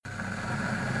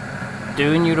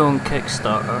doing your own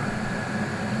Kickstarter,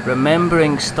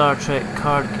 remembering Star Trek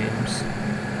card games,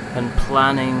 and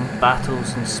planning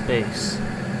battles in space.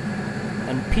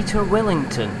 And Peter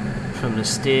Willington from the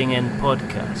Staying In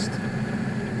podcast.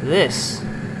 This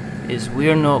is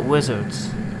We're Not Wizards.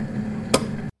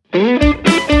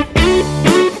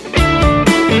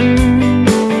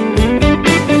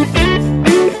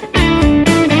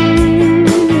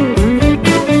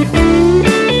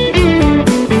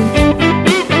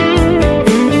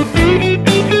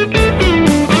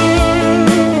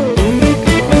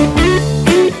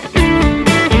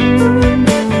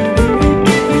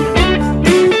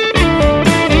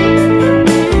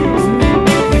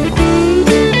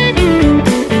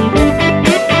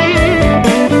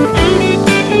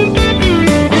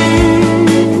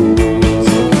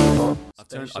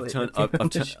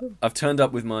 I've turned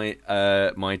up with my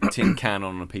my tin can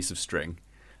on a piece of string,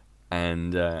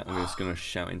 and I'm just going to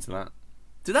shout into that.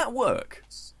 Did that work?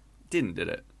 Did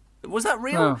it? Was that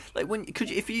real? No. Like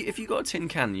if you got a tin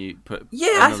can, you put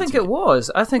I think it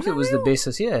was. I think it was the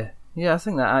basis. Yeah, I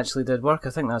think that actually did work. I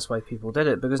think that's why people did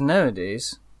it, because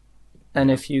nowadays,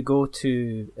 and if you go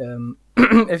to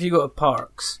if you go to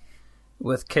parks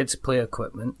with kids play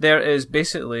equipment, there is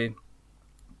basically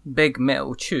big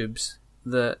metal tubes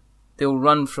that they'll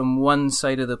run from one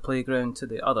side of the playground to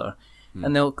the other,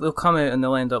 and they'll come out and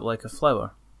they'll end up like a flower.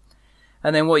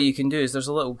 And then what you can do is there's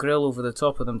a little grill over the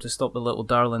top of them to stop the little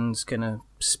darlings kind of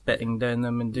spitting down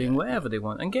them and doing whatever they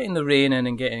want, and getting the rain in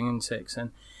and getting insects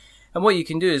in. And what you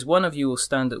can do is one of you will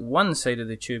stand at one side of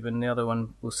the tube and the other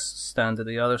one will stand at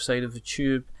the other side of the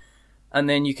tube, and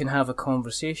then you can have a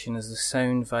conversation as the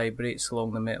sound vibrates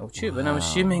along the metal tube. Wow. And I'm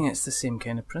assuming it's the same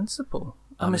kind of principle.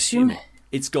 I'm assuming.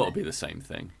 It's got to be the same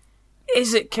thing.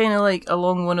 Is it kind of like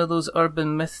along one of those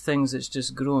urban myth things that's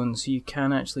just grown, so you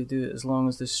can actually do it as long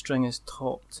as the string is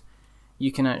taut?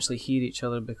 You can actually hear each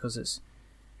other because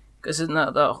isn't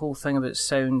that whole thing about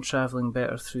sound travelling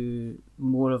better through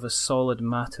more of a solid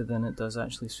matter than it does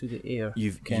actually through the air?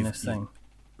 Thing.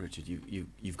 Richard,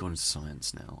 you've gone to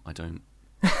science now. I don't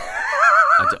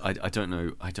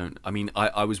know. I mean,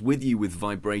 I was with you with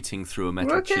vibrating through a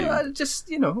metal tube.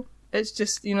 It's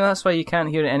just, that's why you can't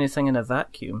hear anything in a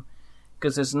vacuum,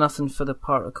 because there's nothing for the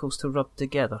particles to rub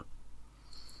together.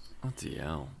 Oh,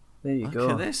 dear. There you go.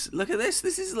 Look at this.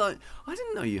 This is like, I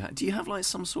didn't know you had. Do you have like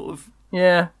some sort of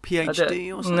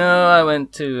PhD or something? No, I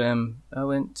went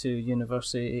to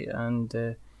university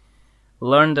and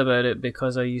learned about it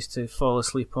because I used to fall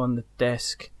asleep on the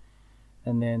desk,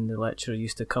 and then the lecturer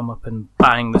used to come up and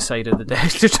bang the side of the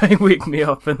desk to try and wake me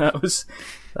up, and that was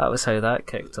how that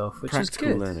kicked off, which Practical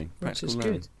is good. Learning. Which is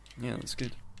learning. good. Yeah, that's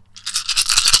good.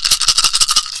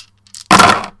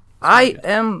 I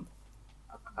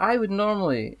would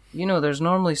normally, there's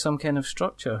normally some kind of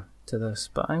structure to this,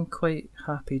 but I'm quite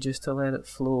happy just to let it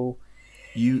flow.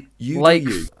 You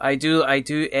I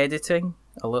do editing,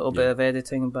 a little bit of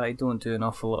editing, but I don't do an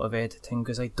awful lot of editing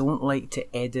because I don't like to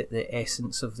edit the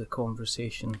essence of the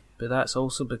conversation. But that's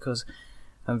also because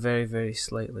I'm very, very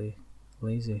slightly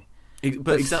lazy.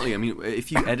 But exactly, I mean,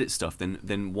 if you edit stuff,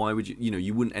 then why would you?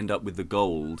 You wouldn't end up with the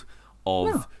gold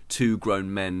of two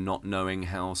grown men not knowing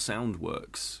how sound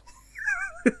works.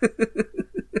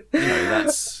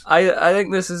 That's. I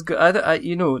think this is good.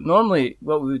 Normally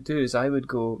what we would do is I would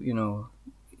go,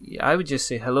 I would just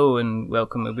say hello and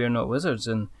welcome to We're Not Wizards,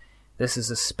 and this is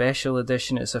a special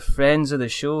edition. It's a Friends of the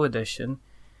Show edition,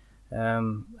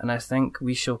 and I think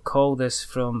we shall call this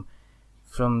from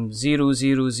 000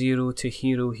 to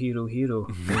hero.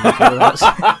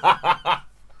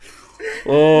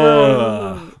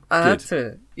 I had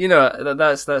to.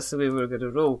 That's the way we're going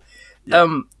to roll.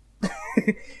 Yeah.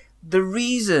 The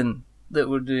reason that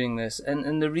we're doing this,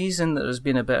 and the reason that there's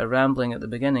been a bit of rambling at the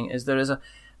beginning, is there's a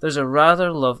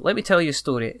rather Let me tell you a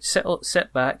story.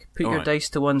 Sit back, put your dice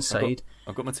to one side.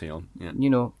 I've got my tea on. Yeah.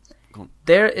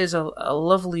 There is a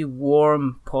lovely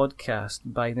warm podcast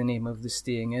by the name of the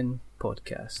Staying In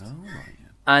podcast. Oh, yeah.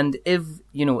 And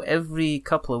every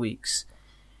couple of weeks,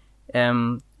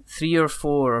 3 or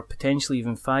 4 or potentially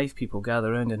even 5 people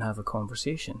gather around and have a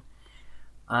conversation.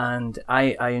 And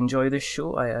I enjoy this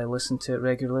show. I listen to it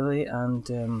regularly, and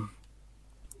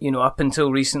up until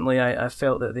recently, I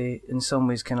felt that they, in some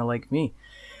ways, kind of like me.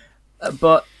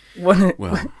 But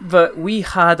we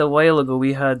had a while ago.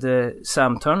 We had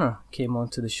Sam Turner came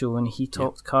onto the show, and he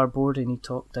talked cardboard, and he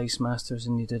talked Dice Masters,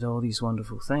 and he did all these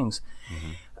wonderful things.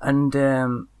 Mm-hmm. And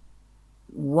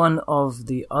one of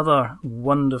the other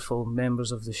wonderful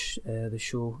members of the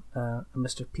show,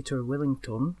 Mr. Peter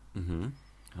Willington, mm-hmm.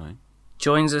 Hi.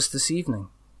 joins us this evening.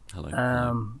 Hello.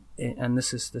 and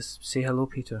this is this. Say hello,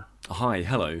 Peter. Hi,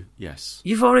 hello. Yes.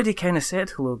 You've already kind of said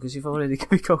hello because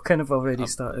we all kind of already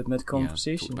started mid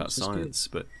conversation. Yeah, talked about science,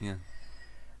 but yeah.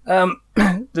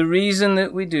 The reason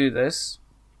that we do this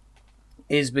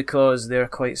is because there are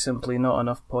quite simply not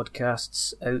enough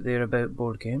podcasts out there about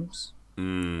board games.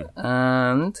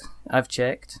 And I've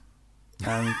checked,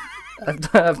 and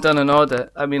I've done an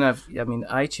audit. I mean,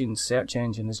 iTunes search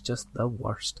engine is just the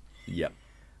worst. Yep.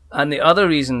 And the other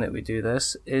reason that we do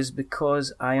this is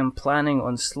because I am planning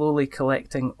on slowly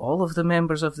collecting all of the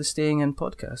members of the Staying In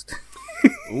podcast.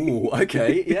 Ooh,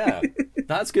 okay, yeah,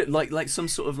 that's good. Like some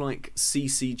sort of like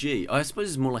CCG. I suppose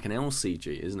it's more like an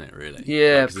LCG, isn't it? Really?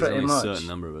 Yeah, pretty pretty much. much. A certain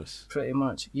number of us. Pretty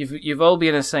much. You've all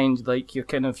been assigned like your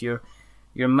kind of your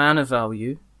mana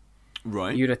value,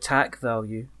 right? Your attack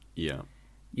value. Yeah.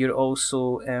 You're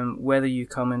also whether you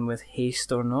come in with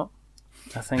haste or not.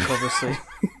 I think obviously.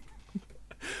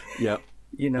 Yeah.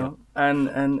 You know, and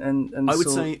I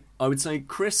would say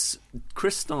Chris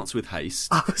starts with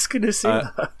haste. I was going to say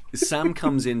that. Sam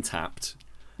comes in tapped.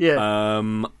 Yeah.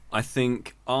 I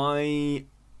think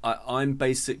I'm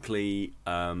basically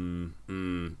I don't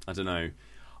know.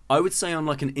 I would say I'm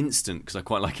like an instant because I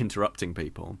quite like interrupting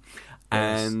people.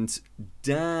 Yes. And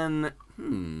Dan,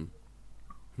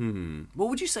 what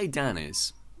would you say Dan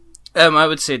is? I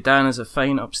would say Dan is a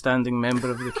fine, upstanding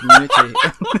member of the community.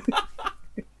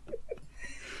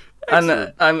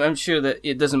 And I'm sure that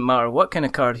it doesn't matter what kind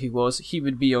of card he was, he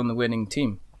would be on the winning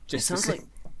team. It sounds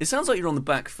like you're on the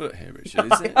back foot here,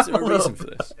 Richard. Is there a reason for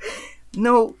this?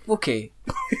 No, okay.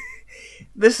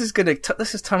 This is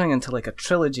turning into like a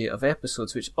trilogy of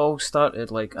episodes, which all started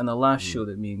like on the last show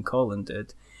that me and Colin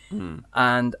did,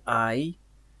 and I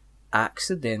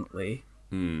accidentally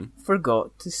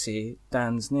forgot to say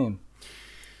Dan's name.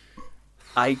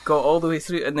 I got all the way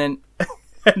through, and then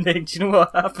do you know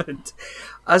what happened?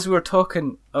 As we were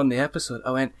talking on the episode,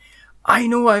 I went, I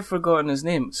know I've forgotten his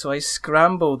name, so I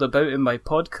scrambled about in my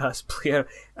podcast player,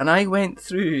 and I went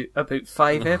through about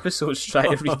 5 episodes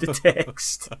trying to read the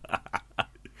text.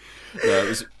 That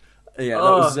was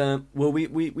well.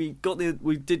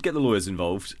 We did get the lawyers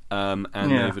involved, and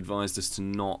they've advised us to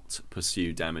not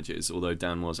pursue damages. Although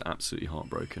Dan was absolutely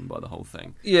heartbroken by the whole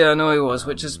thing. Yeah, I know he was.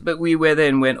 But we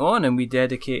then went on and we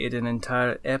dedicated an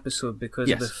entire episode because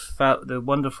the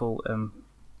wonderful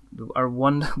our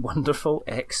wonderful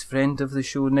ex-friend of the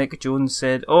show, Nick Jones,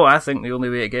 said, "Oh, I think the only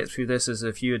way to get through this is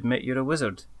if you admit you're a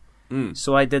wizard."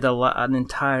 So I did an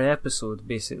entire episode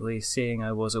basically saying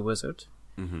I was a wizard.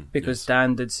 Because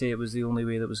Dan did say it was the only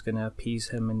way that was going to appease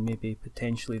him and maybe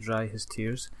potentially dry his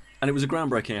tears. And it was a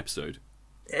groundbreaking episode.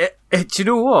 Do you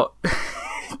know what?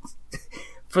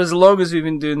 For as long as we've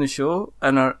been doing the show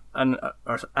and our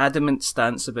adamant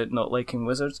stance about not liking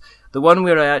wizards, the one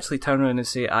where I actually turn around and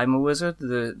say I'm a wizard,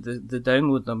 the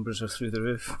download numbers are through the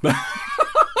roof.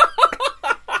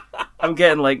 I'm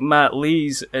getting like Matt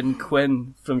Lees and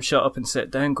Quinn from Shut Up and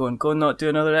Sit Down going, go and not do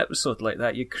another episode like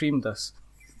that. You creamed us.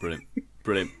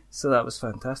 Brilliant. So that was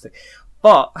fantastic.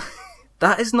 But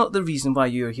that is not the reason why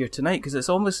you are here tonight, because it's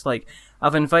almost like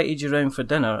I've invited you round for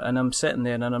dinner and I'm sitting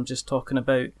there and I'm just talking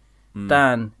about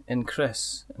Dan and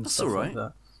Chris and That's stuff all right. like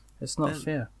that. It's not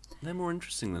fair. They're more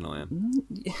interesting than I am.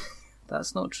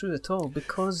 That's not true at all,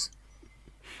 because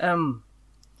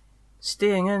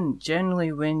Staying In,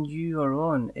 generally when you are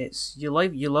on, it's you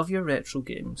love your retro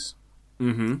games.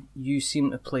 You seem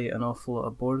to play an awful lot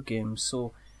of board games,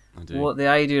 so what the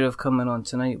idea of coming on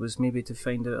tonight was maybe to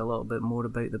find out a little bit more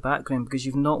about the background, because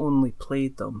you've not only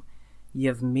played them,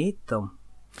 you've made them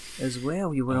as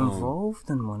well. You were involved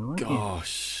in one, weren't you?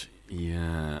 Gosh,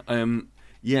 yeah.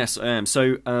 Yes, I am.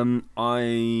 So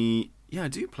I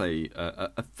do play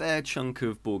a fair chunk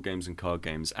of board games and card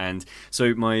games, and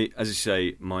so as you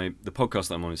say, the podcast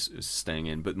that I'm on is Staying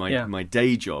In, but my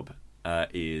day job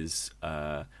is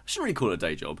I shouldn't really call it a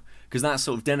day job, because that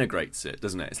sort of denigrates it,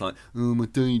 doesn't it? It's like, oh, my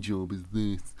day job is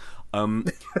this.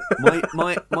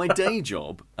 My day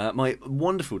job, my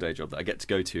wonderful day job that I get to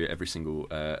go to every single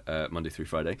Monday through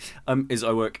Friday, is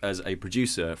I work as a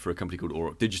producer for a company called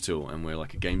Auroch Digital, and we're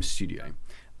like a game studio.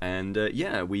 And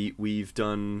we've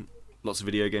done lots of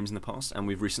video games in the past, and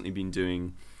we've recently been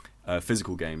doing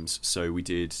physical games. So we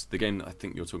did the game that I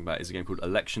think you're talking about is a game called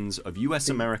Elections of US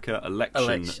America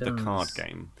Elections, the card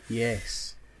game.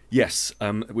 Yes,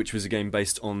 which was a game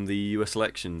based on the US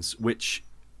elections. Which,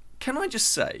 can I just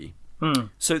say?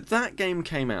 So that game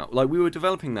came out. Like, we were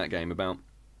developing that game about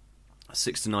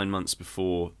 6 to 9 months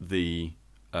before the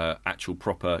actual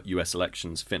proper US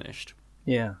elections finished.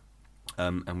 Yeah.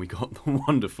 And we got the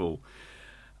wonderful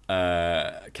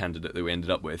candidate that we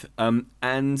ended up with.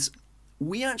 And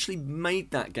we actually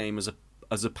made that game as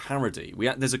as a parody.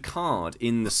 There's a card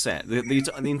in the set. The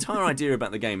entire idea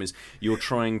about the game is you're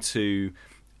trying to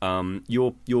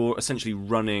you're essentially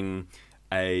running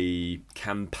a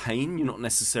campaign. You're not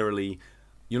necessarily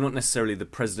the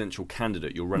presidential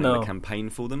candidate. You're running the campaign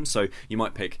for them. So you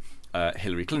might pick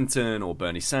Hillary Clinton or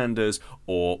Bernie Sanders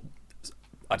or,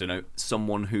 I don't know,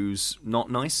 someone who's not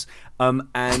nice.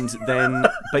 And then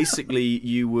basically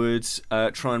you would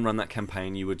try and run that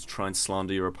campaign. You would try and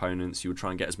slander your opponents. You would try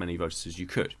and get as many votes as you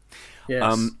could.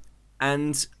 Yes.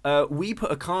 And we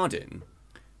put a card in,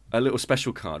 a little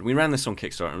special card. We ran this on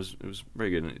Kickstarter. It was very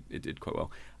good and it did quite well.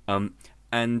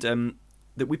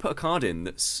 That we put a card in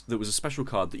that was a special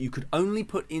card that you could only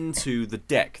put into the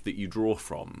deck that you draw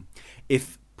from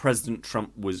if President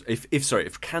Trump was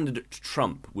if candidate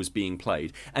Trump was being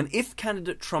played, and if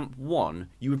candidate Trump won,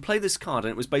 you would play this card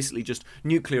and it was basically just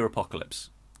nuclear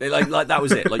apocalypse. Like that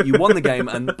was it. Like you won the game,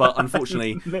 but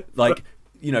unfortunately, like,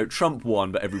 you know, Trump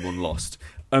won but everyone lost.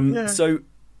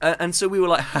 So we were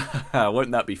like, ha, ha, ha, won't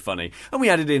that be funny? And we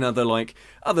added in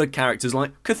other characters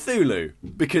like Cthulhu,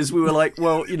 because we were like,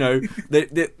 well, you know,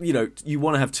 you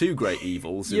want to have two great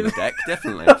evils in the deck,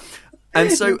 definitely.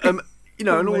 And so, you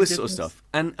know, and all this sort of stuff.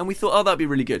 And we thought, oh, that'd be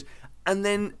really good. And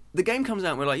then the game comes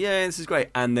out and we're like, yeah, this is great.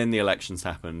 And then the elections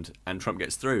happened and Trump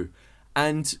gets through.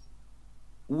 And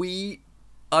we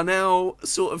are now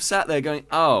sort of sat there going,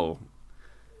 oh.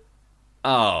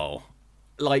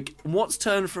 Like, what's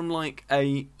turned from like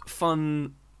a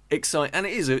fun, exciting, and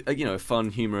it is a fun,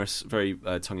 humorous, very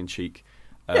tongue-in-cheek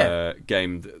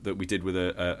game that we did with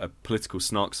a political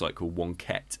snark site called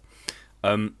Wonket.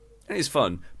 And it's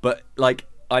fun, but like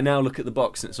I now look at the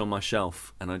box and it's on my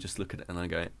shelf, and I just look at it and I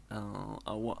go,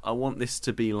 oh, I want this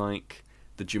to be like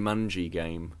the Jumanji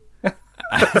game,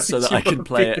 so that I can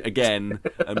play it again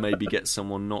and maybe get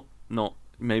someone not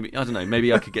maybe, I don't know,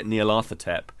 maybe I could get Neil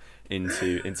Arthurtep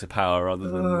into power rather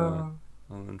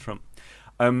than Trump.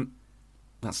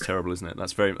 That's terrible, isn't it?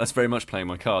 That's very much playing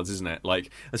my cards, isn't it? Like,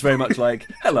 that's very much like,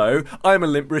 hello, I'm a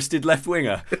limp-wristed left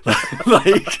winger.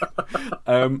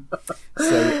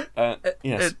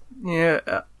 Yes.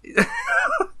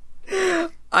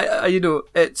 I you know,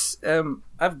 it's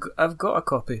I've got a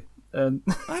copy.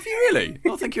 Have you really?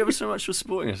 Well, thank you ever so much for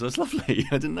supporting us. That's lovely.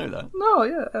 I didn't know that. No,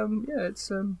 yeah,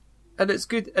 it's and it's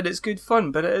good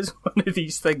fun, but it is one of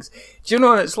these things. Do you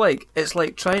know what it's like? It's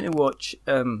like trying to watch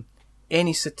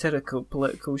any satirical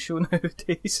political show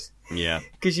nowadays. Yeah.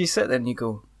 Because you sit there and you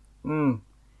go,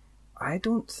 I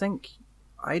don't think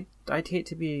I'd hate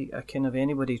to be a kind of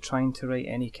anybody trying to write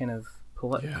any kind of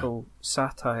political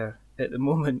satire at the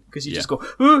moment, because you just go,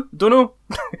 don't know.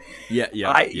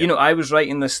 You know, I was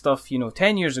writing this stuff,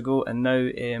 10 years ago, and now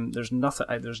there's nothing.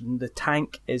 The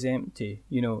tank is empty,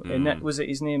 and that was it.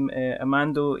 His name,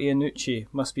 Armando Iannucci,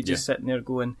 must be just sitting there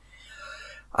going,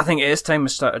 I think it is time I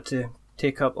started to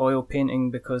take up oil painting,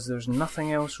 because there's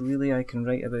nothing else really I can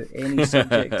write about any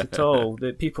subject at all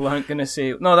that people aren't going to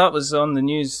say, no, that was on the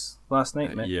news last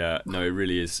night, mate. No, it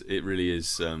really is. It really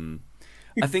is.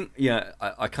 I think,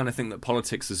 I kind of think that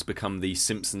politics has become the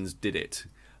Simpsons did it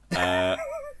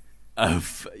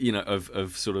of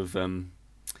sort of I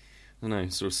don't know,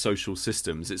 sort of social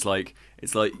systems. It's like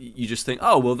you just think,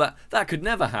 oh well, that could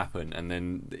never happen, and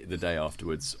then the day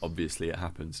afterwards, obviously, it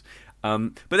happens.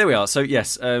 But there we are. So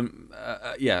yes,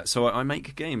 So I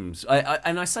make games.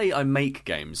 I say I make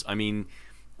games. I mean,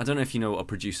 I don't know if you know what a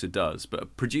producer does, but a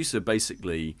producer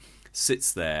basically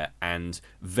sits there, and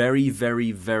very,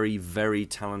 very, very, very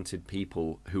talented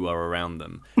people who are around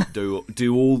them do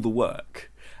all the work,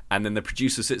 and then the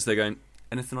producer sits there going,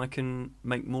 anything I can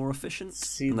make more efficient?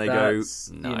 See, and they go,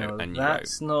 no, and you go,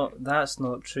 that's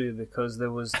not true, because there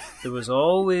was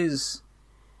always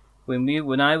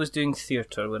when I was doing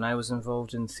theatre, when I was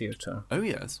involved in theatre. Oh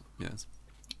yes.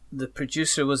 The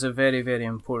producer was a very, very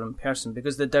important person,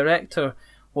 because the director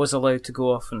was allowed to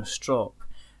go off on a strop.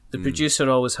 The producer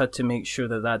always had to make sure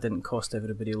that didn't cost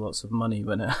everybody lots of money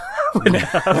when it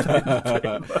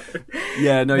happened.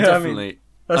 Yeah, no, definitely.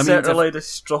 I mean, allowed a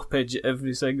stroppage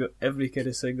every kind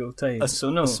of single time. A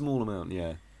small amount,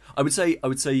 yeah. I would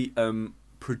say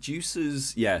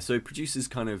producers. Yeah, so producers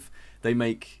kind of they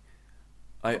make.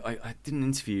 I did an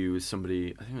interview with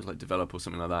somebody. I think it was like Develop or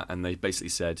something like that, and they basically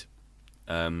said,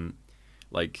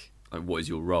 like what is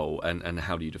your role and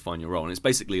how do you define your role? And it's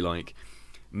basically like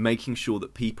making sure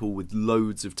that people with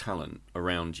loads of talent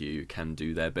around you can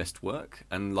do their best work,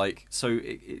 and like so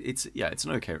it's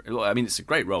an okay. I mean, it's a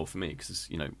great role for me, because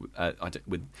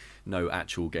with no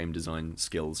actual game design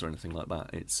skills or anything like that,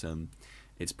 it's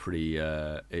pretty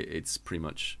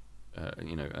much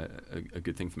a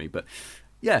good thing for me. But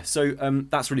yeah, so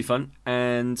that's really fun,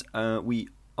 and we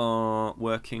are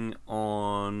working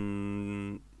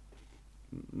on.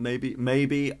 Maybe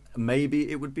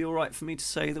it would be all right for me to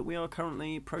say that we are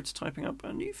currently prototyping up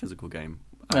a new physical game.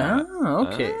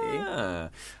 Okay.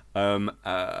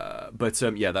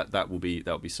 That will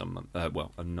be some month,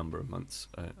 a number of months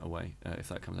away if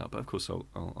that comes out. But of course,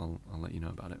 I'll let you know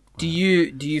about it. Do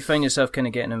you find yourself kind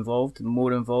of getting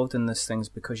more involved in these things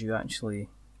because you actually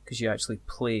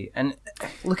play? And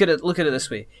look at it this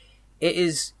way: it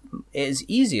is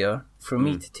easier for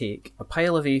me to take a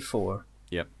pile of A4,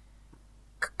 yep,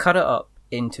 cut it up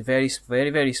into very very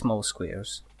very small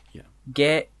squares, yeah,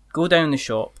 go down the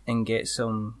shop and get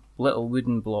some little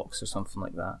wooden blocks or something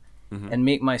like that, and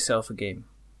make myself a game.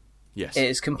 Yes, it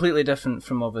is completely different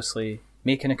from obviously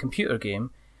making a computer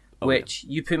game, which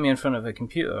you put me in front of a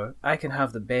computer, I can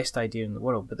have the best idea in the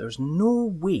world, but there's no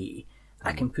way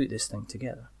I can put this thing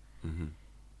together. I mean,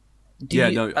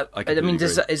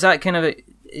 is that kind of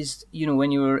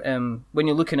when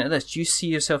you're looking at this, do you see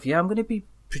yourself? Yeah, I'm going to be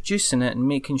producing it and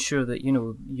making sure that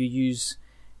you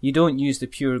don't use the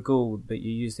pure gold, but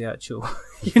you use the actual,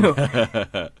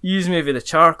 use maybe the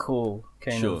charcoal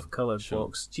kind of coloured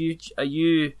blocks.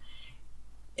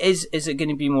 Is it going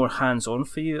to be more hands-on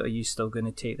for you? Are you still going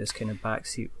to take this kind of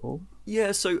backseat role?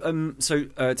 Yeah, so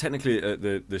technically at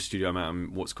the studio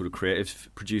I'm what's called a creative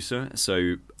producer.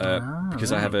 So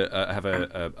because I have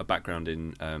a background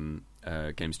in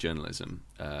games journalism,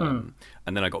 and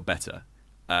then I got better,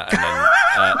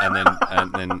 and then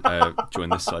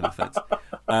joined this side of the fence.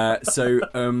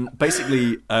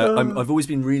 Basically, I've always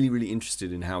been really, really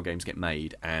interested in how games get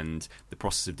made and the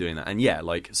process of doing that. And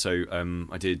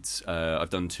I've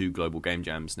done 2 global game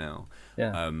jams now,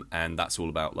 and that's all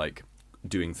about like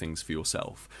doing things for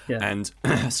yourself. And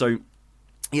so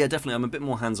yeah, definitely I'm a bit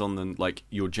more hands-on than like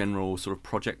your general sort of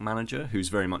project manager who's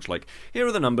very much like, here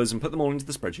are the numbers and put them all into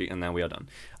the spreadsheet and now we are done.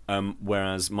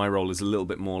 Whereas my role is a little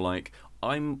bit more like,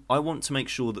 I want to make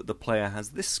sure that the player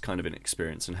has this kind of an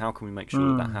experience, and how can we make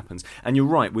sure that happens? And you're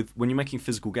right, when you're making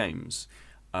physical games,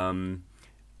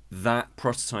 that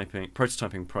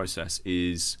prototyping process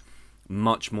is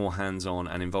much more hands-on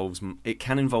and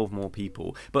can involve more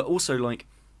people, but also like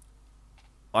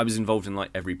I was involved in like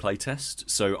every playtest,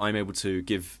 so I'm able to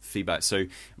give feedback. So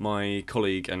my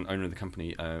colleague and owner of the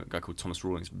company, a guy called Thomas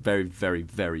Rawlings, very, very,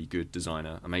 very good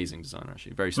designer, amazing designer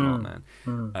actually, very smart man.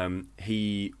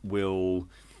 He will,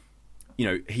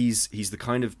 he's the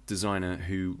kind of designer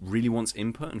who really wants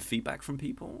input and feedback from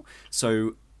people.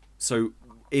 So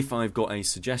if I've got a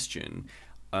suggestion,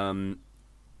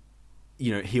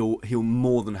 he'll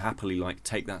more than happily like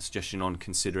take that suggestion on,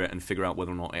 consider it, and figure out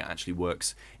whether or not it actually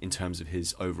works in terms of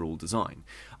his overall design.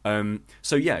 I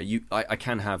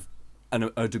can have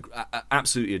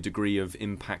absolutely a degree of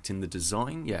impact in the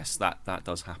design. Yes, that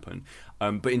does happen.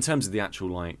 But in terms of the actual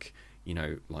like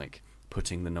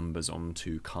putting the numbers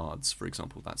onto cards, for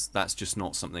example, that's just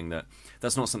not something that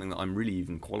I'm really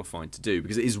even qualified to do,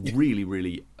 because it is really,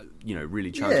 really,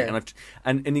 really challenging. Yeah.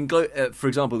 For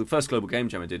example, the first global game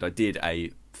jam I did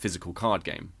a physical card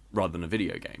game rather than a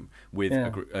video game with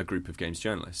a group of games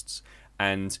journalists,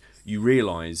 and you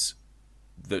realise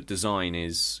that design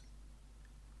is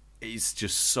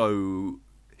just so.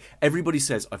 Everybody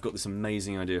says, I've got this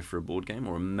amazing idea for a board game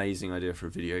or amazing idea for a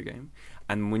video game.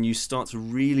 And when you start to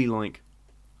really like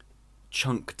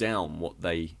chunk down what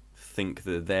they think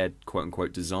their quote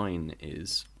unquote design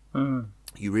is,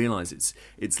 you realise it's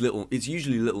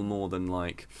usually little more than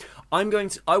like, I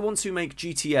want to make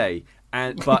GTA,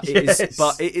 but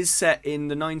it is set in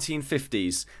the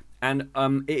 1950s, and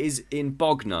it is in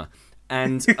Bognor,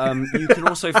 and you can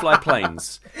also fly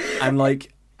planes, and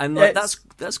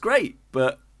that's great,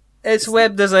 but it's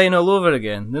web design all over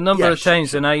again. The number of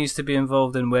times when I used to be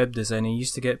involved in web design, I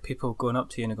used to get people going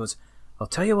up to you and it goes, I'll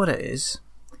tell you what it is.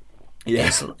 Yeah.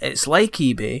 It's like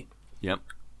eBay. Yep.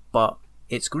 But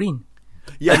it's green.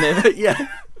 Yeah. And then, yeah.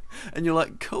 And you're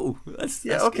like, cool. That's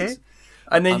okay. Good.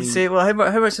 And then you say, well,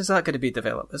 how much is that going to be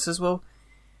developed? I says, well,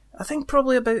 I think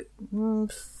probably about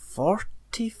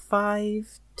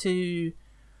 45 to,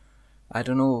 I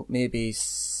don't know, maybe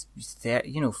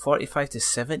 45 to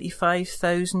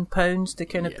 75,000 pounds to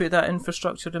kind of put that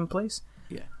infrastructure in place.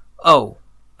 Yeah. Oh,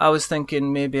 I was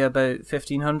thinking maybe about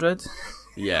 1,500.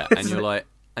 Yeah, and you're like,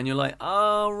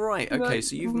 oh right, okay,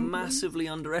 so you've massively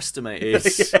underestimated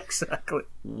exactly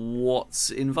what's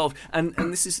involved, and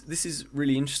this is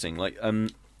really interesting. Like,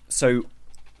 so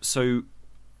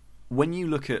when you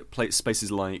look at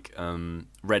spaces like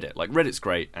Reddit, like Reddit's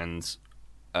great, and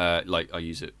like I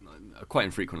use it quite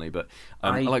infrequently, but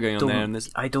I like going on there. And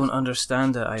I don't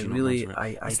understand it. I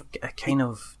kind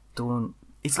of don't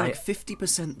it's like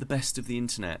 50% the best of the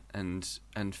internet and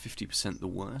 50% the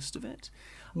worst of it.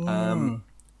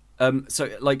 So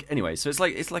like anyway, so it's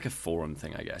like a forum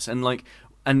thing, I guess, and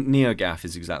NeoGAF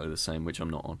is exactly the same, which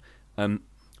I'm not on.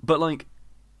 But like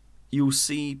you'll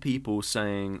see people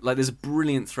saying, like, there's a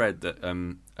brilliant thread that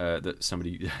that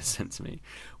somebody sent to me,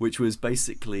 which was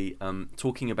basically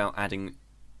talking about adding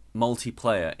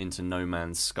multiplayer into No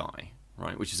Man's Sky.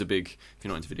 Right, which is a big, if you're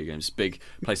not into video games, big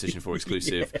PlayStation 4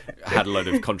 exclusive, had a load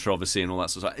of controversy and all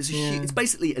that sort of stuff. It's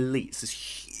basically Elite. It's this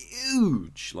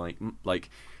huge,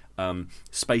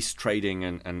 space trading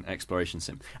and exploration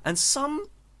sim. And some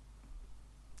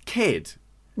kid,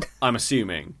 I'm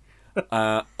assuming,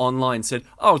 online said,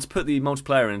 "Oh, to put the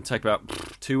multiplayer in, it'll take about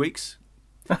 2 weeks."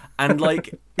 And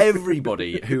like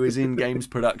everybody who is in games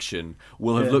production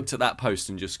will have looked at that post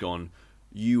and just gone,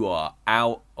 "You are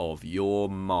out of your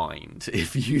mind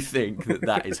if you think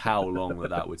that is how long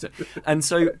that would take." And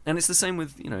it's the same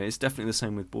with, it's definitely the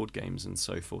same with board games and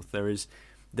so forth.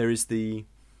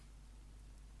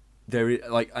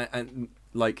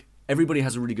 Everybody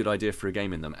has a really good idea for a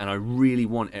game in them, and I really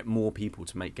want more people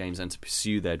to make games and to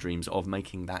pursue their dreams of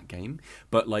making that game.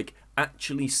 But like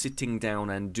actually sitting down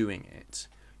and doing it,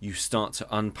 you start to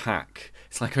unpack.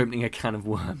 It's like opening a can of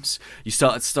worms. You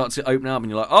start to open up,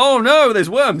 and you're like, "Oh no, there's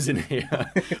worms in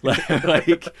here!"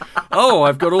 like, "Oh,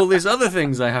 I've got all these other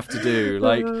things I have to do."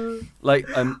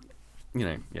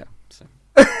 Yeah. So.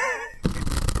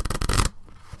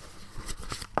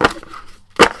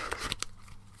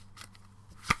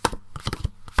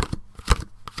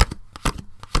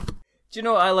 Do you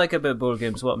know what I like about board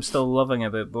games? What I'm still loving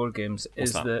about board games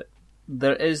is that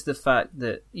there is the fact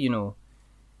that,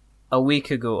 a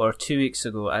week ago or 2 weeks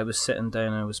ago, I was sitting down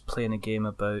and I was playing a game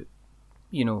about,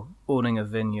 owning a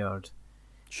vineyard.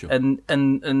 Sure. And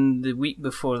the week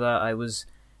before that, I was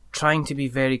trying to be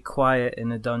very quiet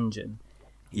in a dungeon.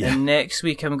 Yeah. And next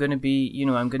week, I'm going to be,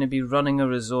 I'm going to be running a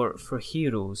resort for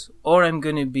heroes, or I'm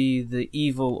going to be the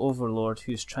evil overlord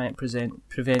who's trying to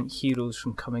prevent heroes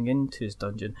from coming into his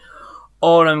dungeon,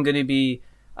 or I'm going to be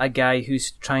a guy who's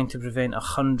trying to prevent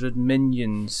 100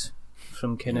 minions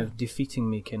from kind of defeating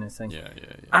me, kind of thing. Yeah.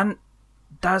 And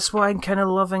that's what I'm kind of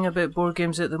loving about board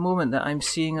games at the moment, that I'm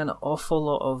seeing an awful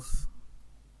lot of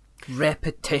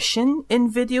repetition in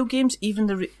video games.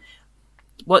 Even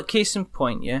what case in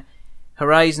point,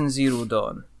 Horizon Zero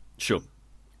Dawn. Sure.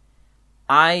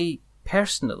 I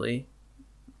personally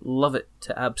love it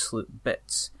to absolute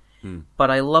bits. But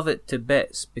I love it to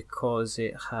bits because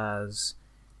it has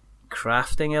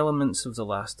crafting elements of The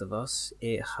Last of Us.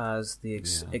 It has the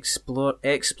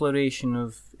exploration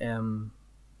of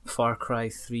Far Cry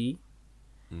 3.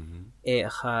 Mm-hmm. It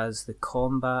has the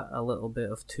combat, a little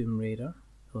bit of Tomb Raider.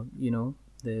 The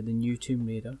new Tomb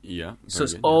Raider. Yeah. So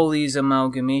it's all these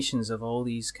amalgamations of all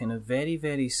these kind of very,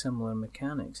 very similar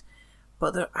mechanics.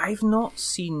 But I've not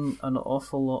seen an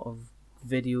awful lot of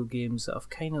video games that have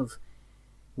kind of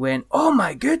went, "Oh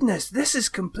my goodness, this is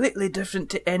completely different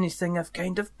to anything I've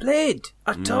kind of played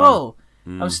at all."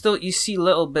 I'm still, you see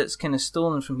little bits kind of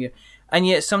stolen from here, and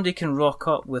yet somebody can rock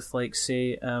up with, like,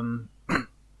 say,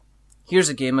 here's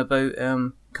a game about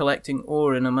collecting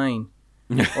ore in a mine.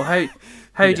 Well,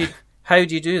 how do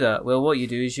you do that? Well, what you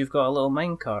do is you've got a little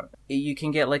minecart. You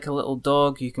can get like a little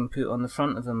dog you can put on the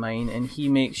front of the mine, and he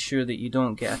makes sure that you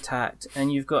don't get attacked.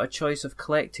 And you've got a choice of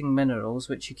collecting minerals,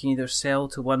 which you can either sell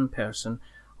to one person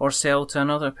or sell to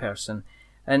another person.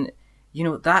 And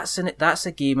that's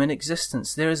a game in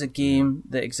existence. There is a game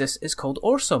that exists. It's called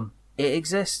Orsum. It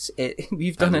exists.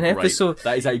 We've done an episode.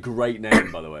 That is a great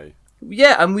name, by the way.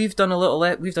 Yeah, and we've done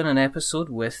an episode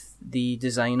with the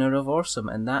designer of Orsum,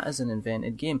 and that is an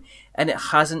invented game. And it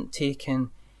hasn't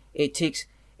taken.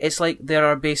 It's like there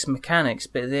are base mechanics,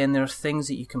 but then there are things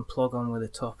that you can plug on with the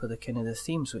top of the kind of the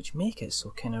themes, which make it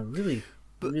so kind of really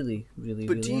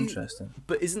interesting.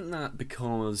 But isn't that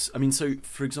because, so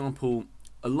for example,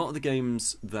 a lot of the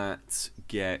games that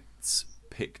get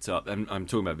picked up, and I'm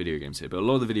talking about video games here, but a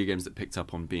lot of the video games that picked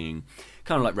up on being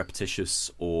kind of like repetitious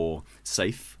or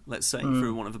safe, let's say,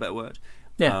 for want of a better word,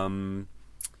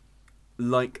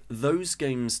 like those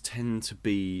games tend to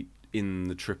be in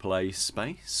the AAA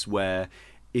space, where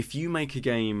if you're making a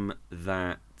game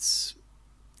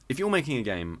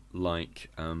like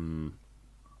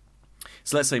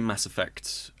so let's say Mass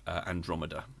Effect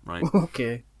Andromeda, right?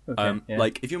 Okay.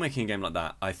 Like if you're making a game like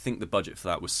that, I think the budget for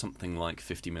that was something like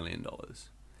 $50 million.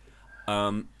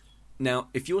 Now,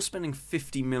 if you're spending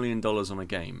 $50 million on a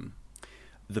game,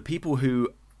 the people who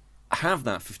have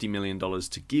that $50 million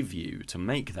to give you to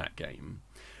make that game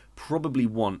probably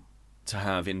want to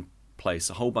have in place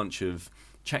a whole bunch of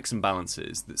checks and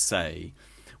balances that say,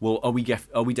 well, are we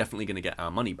definitely going to get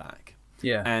our money back?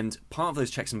 Yeah. And part of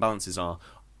those checks and balances are,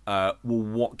 well,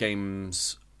 what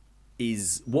games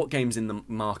in the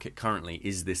market currently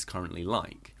is this currently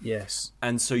like? Yes.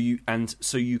 And so you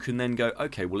can then go,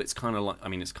 okay, well, it's kind of like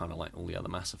all the other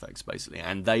Mass Effects basically,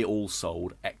 and they all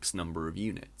sold X number of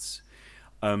units.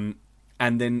 And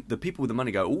then the people with the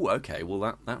money go, oh, okay,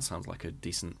 well, that sounds like a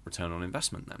decent return on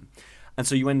investment then. And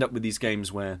so you end up with these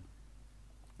games where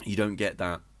you don't get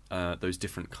that those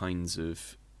different kinds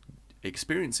of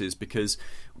experiences, because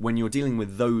when you're dealing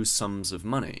with those sums of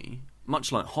money,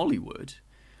 much like Hollywood,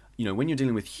 when you're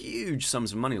dealing with huge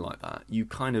sums of money like that, you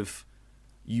kind of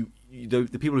the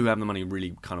people who have the money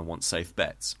really kind of want safe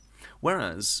bets.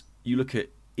 Whereas you look at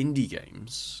indie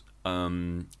games,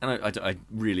 and I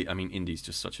really, indie's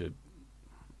just such a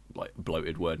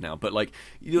bloated word now, but I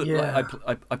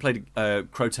played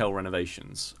Crowtail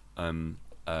Renovations, and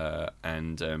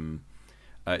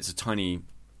it's a tiny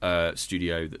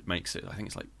studio that makes it. I think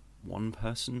it's like one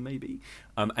person maybe,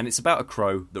 and it's about a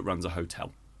crow that runs a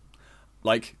hotel.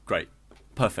 Great,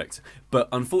 perfect. But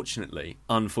unfortunately,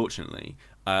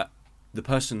 the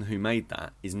person who made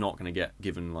that is not going to get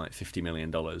given $50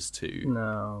 million to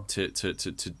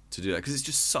do that, because it's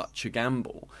just such a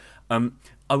gamble. I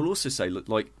will also say, look,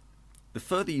 the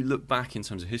further you look back in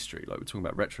terms of history, we were talking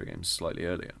about retro games slightly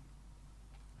earlier.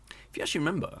 If you actually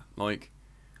remember,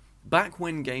 back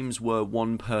when games were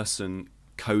one person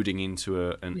coding into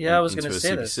a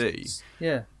CPC,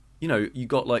 you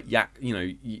got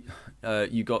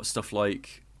you got stuff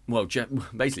like, well,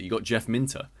 basically you got Jeff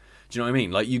Minter. Do you know what I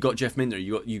mean? You got Jeff Minter,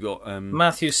 you got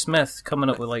Matthew Smith coming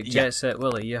up with Jet Set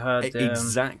Willy. You had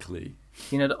exactly.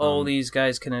 All these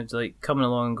guys kind of coming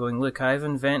along and going, look, I've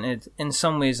invented in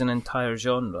some ways an entire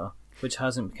genre which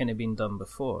hasn't kind of been done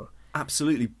before.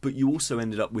 Absolutely, but you also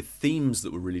ended up with themes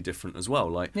that were really different as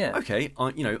well. Okay,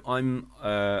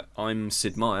 I'm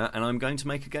Sid Meier, and I'm going to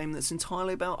make a game that's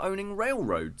entirely about owning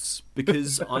railroads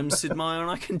because I'm Sid Meier and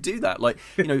I can do that.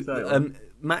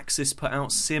 Maxis put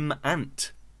out Sim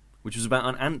Ant, which was about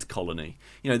an ant colony.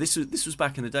 This was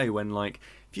back in the day when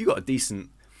if you got a decent,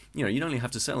 you'd only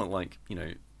have to sell it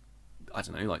I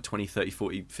don't know, 20, 30,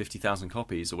 40, 50,000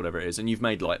 copies or whatever it is, and you've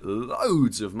made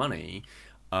loads of money.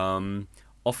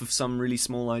 Off of some really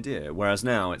small idea, whereas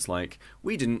now it's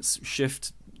we didn't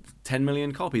shift 10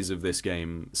 million copies of this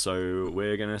game, so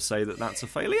we're going to say that that's a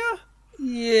failure?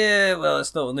 Yeah, well,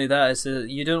 it's not only that, it's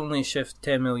you don't only shift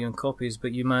 10 million copies,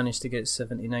 but you manage to get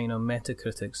 79 on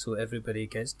Metacritic, so everybody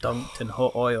gets dunked in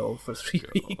hot oil for 3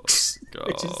 weeks.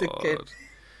 Which is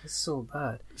it's so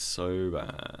bad. So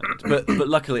bad. But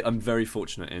luckily, I'm very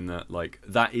fortunate in that,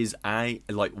 that is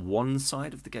one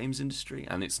side of the games industry,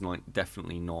 and it's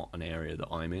definitely not an area that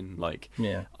I'm in.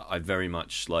 I very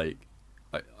much I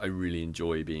really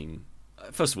enjoy being,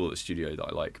 first of all, at the studio that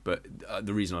I like, but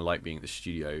the reason I like being at the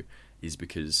studio is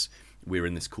because we're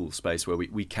in this cool space where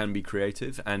we can be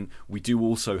creative, and we do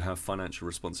also have financial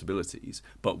responsibilities,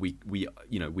 but we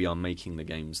are making the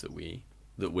games that we're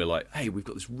hey, we've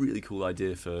got this really cool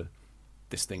idea for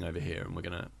this thing over here,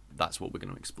 and that's what we're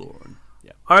gonna explore. And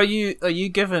are you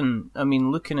given?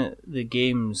 Looking at the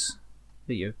games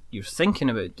that you're thinking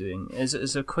about doing,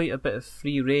 is there quite a bit of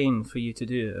free reign for you to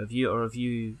do it? Have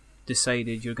you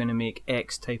decided you're going to make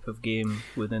X type of game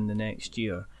within the next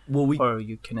year? Well, or are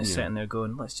you kind of sitting there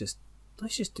going, let's just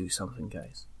do something,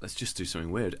 guys. Let's just do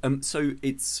something weird. So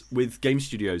it's with game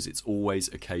studios, it's always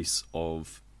a case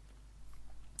of,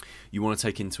 you want to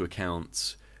take into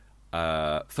account,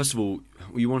 first of all,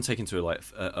 you want to take into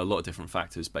a lot of different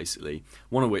factors, basically.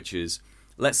 One of which is,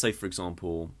 let's say, for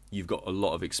example, you've got a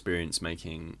lot of experience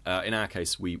making, in our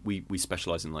case, we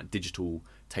specialise in digital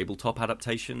tabletop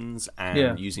adaptations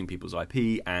and using people's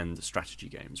IP and strategy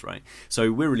games, right?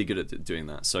 So we're really good at doing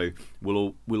that. So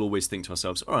we'll always think to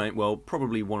ourselves, all right, well,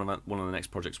 probably one of the next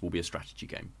projects will be a strategy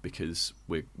game, because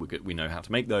we're good, we know how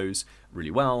to make those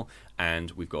really well,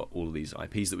 and we've got all of these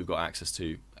IPs that we've got access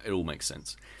to. It all makes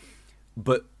sense.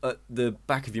 But at the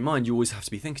back of your mind, you always have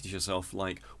to be thinking to yourself,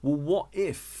 well, what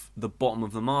if the bottom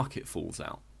of the market falls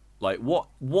out?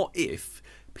 What if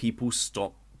people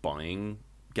stop buying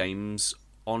games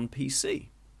on PC?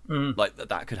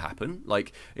 That could happen.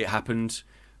 It happened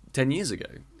 10 years ago,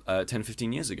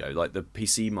 15 years ago. The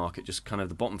PC market just kind of,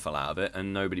 the bottom fell out of it,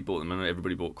 and nobody bought them, and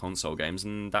everybody bought console games,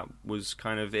 and that was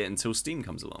kind of it until Steam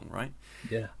comes along, right?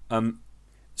 Yeah.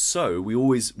 So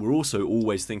we're also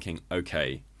always thinking,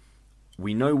 okay,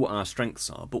 we know what our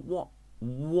strengths are, but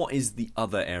what is the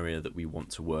other area that we want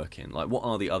to work in? What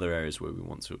are the other areas where we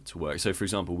want to work? So, for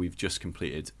example, we've just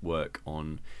completed work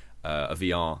on a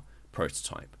VR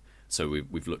prototype. So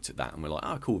we've looked at that and we're like,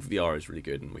 oh, cool, VR is really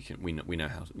good, and we know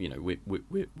how,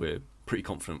 we're pretty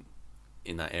confident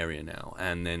in that area now.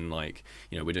 And then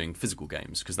we're doing physical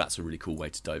games because that's a really cool way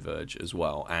to diverge as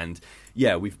well. And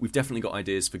yeah, we've definitely got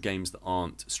ideas for games that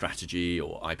aren't strategy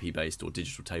or IP based or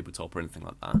digital tabletop or anything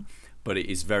like that. But it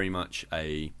is very much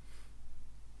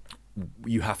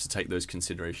you have to take those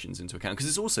considerations into account, because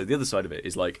it's also the other side of it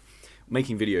is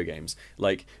making video games.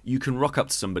 You can rock up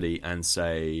to somebody and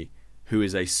say, who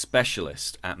is a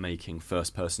specialist at making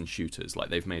first-person shooters.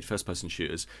 They've made first-person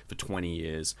shooters for 20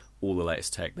 years, all the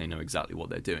latest tech, they know exactly what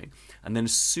they're doing. And then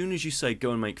as soon as you say,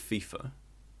 go and make FIFA,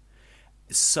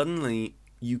 suddenly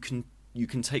you can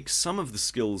take some of the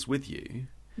skills with you.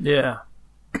 Yeah.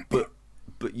 But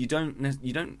you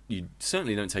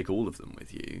certainly don't take all of them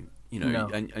with you. No.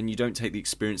 And you don't take the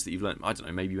experience that you've learned. I don't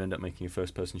know, maybe you end up making a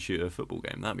first-person shooter football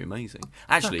game. That'd be amazing.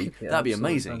 Actually, that'd be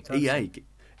amazing. Fantastic.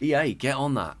 EA, get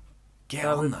on that.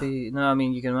 That would be... No, I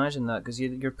mean, you can imagine that, because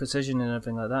your precision and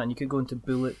everything like that, and you could go into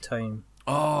bullet time.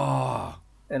 Oh!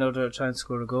 In order to try and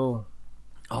score a goal.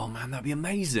 Oh, man, that'd be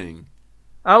amazing.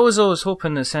 I was always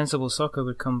hoping that Sensible Soccer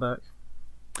would come back.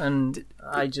 And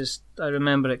I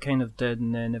remember it kind of did,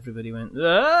 and then everybody went,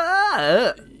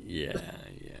 ah! Yeah.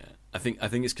 I think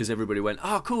it's because everybody went,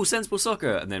 oh, cool, Sensible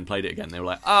Soccer, and then played it again. They were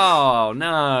like, oh,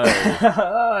 no.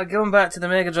 Going back to the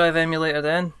Mega Drive emulator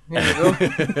then. Here we go.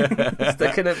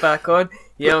 Sticking it back on.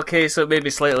 Yeah, okay, so it may be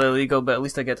slightly illegal, but at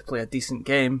least I get to play a decent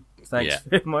game. Thanks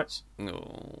very much.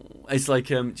 Oh. It's like,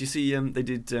 do you see, they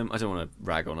did, I don't want to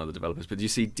rag on other developers, but do you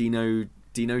see Dino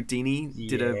Dini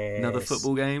did another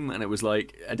football game, and it was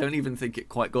like, I don't even think it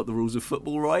quite got the rules of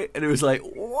football right, and it was like,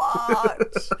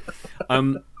 what?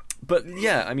 But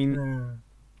yeah, I mean,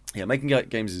 making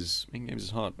games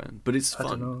is hard, man. But it's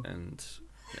fun, and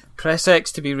press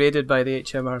X to be raided by the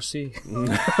HMRC.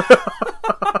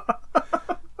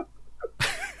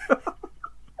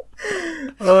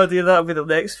 Oh dear, that'll be the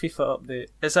next FIFA update.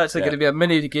 It's actually going to be a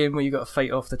mini game where you got to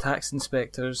fight off the tax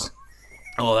inspectors.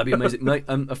 Oh, that'd be amazing.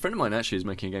 A friend of mine actually is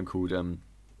making a game called a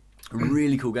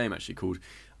really cool game actually called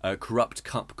Corrupt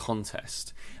Cup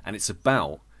Contest, and it's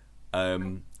about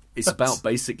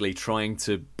basically trying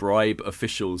to bribe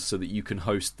officials so that you can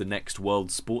host the next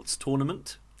World Sports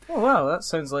Tournament. Oh wow, that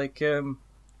sounds like FIFA.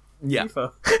 Yeah,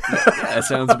 it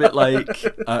sounds a bit like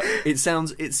it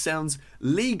sounds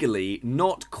legally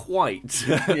not quite.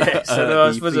 Yes,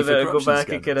 I suppose I better go back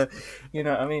and kind of, you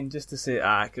know what I mean, just to say,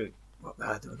 I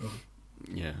don't know.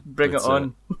 Yeah, bring it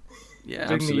on.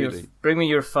 Yeah, absolutely. Bring me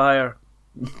your fire.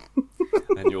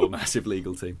 And your massive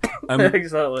legal team.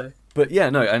 Exactly. But yeah,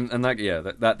 no, and that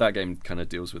game kind of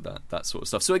deals with that sort of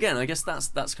stuff. So again, I guess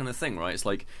that's kind of thing, right? It's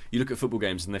like you look at football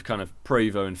games and they've kind of Pro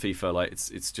Evo and FIFA,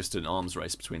 it's just an arms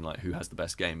race between who has the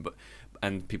best game.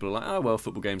 And people are like, oh well,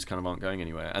 football games kind of aren't going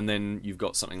anywhere. And then you've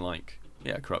got something like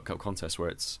Corrupt Cup Contest where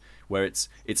it's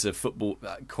a football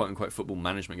quote unquote football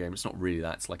management game. It's not really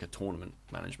that. It's like a tournament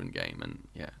management game. And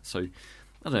so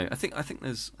I don't know. I think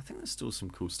there's still some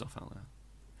cool stuff out there.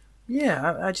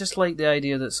 Yeah, I just like the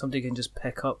idea that somebody can just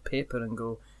pick up paper and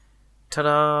go,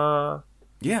 ta-da!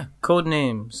 Yeah. Code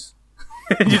names.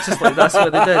 And you're just like, that's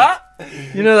what they did.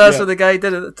 That's what the guy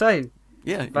did at the time.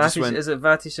 Yeah. Is it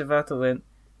Vati Shavato went,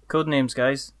 code names,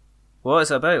 guys. What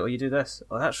is it about? Oh, you do this.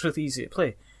 Oh, that's really easy to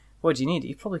play. What do you need?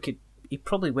 He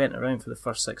probably went around for the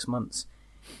first 6 months.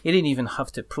 He didn't even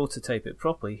have to prototype it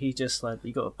properly. He just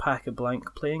he got a pack of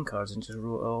blank playing cards and just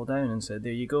wrote it all down and said,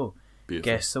 there you go.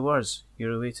 Beautiful. Guess the words.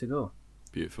 You're away to go.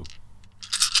 Beautiful.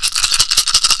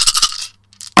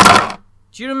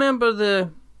 Do you remember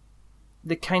the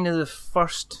kind of the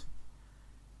first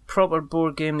proper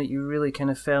board game that you really kind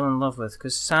of fell in love with?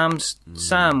 Because Sam,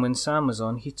 when Sam was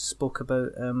on, he spoke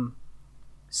about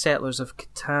Settlers of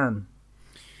Catan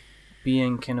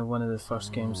being kind of one of the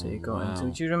first games that he got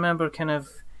into. Do you remember kind of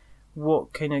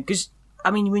what kind of? Because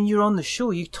I mean, when you're on the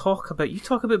show, you talk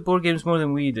about board games more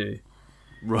than we do.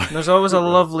 Right. And there's always a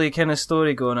lovely kind of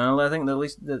story going on. I think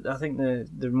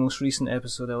the most recent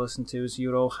episode I listened to was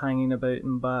you were all hanging about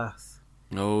in Bath.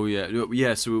 Oh yeah.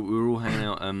 So we were all hanging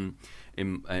out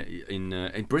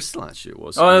in Bristol actually. It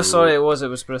was. Oh no, sorry, it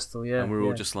was Bristol. Yeah. And we were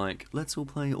all just like, let's all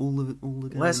play all the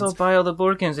games. Let's all buy all the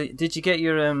board games. Did you get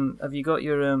your Have you got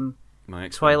your my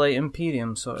Twilight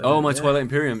Imperium sort of? Oh, my Twilight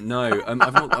Imperium. No,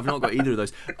 I've not got either of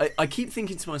those. I keep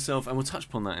thinking to myself, and we'll touch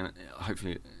upon that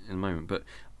hopefully in a moment, but.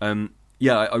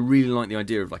 Yeah, I really like the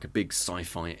idea of a big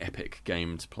sci-fi epic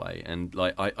game to play, and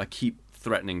I keep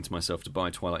threatening to myself to buy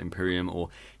Twilight Imperium or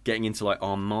getting into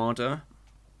Armada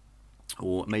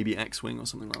or maybe X-Wing or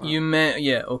something like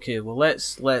that. Okay. Well,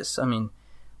 let's. I mean,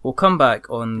 we'll come back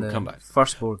on the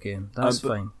first board game. That's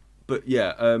fine. But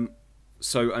yeah,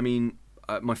 so I mean,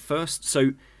 my first.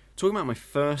 So talking about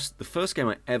the first game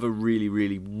I ever really,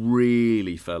 really,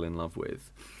 really fell in love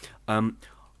with.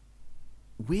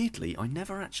 Weirdly, I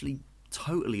never actually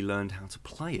totally learned how to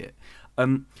play it.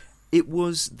 It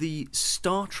was the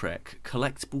Star Trek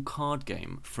collectible card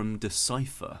game from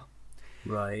Decipher.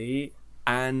 Right.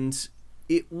 And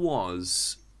it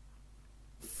was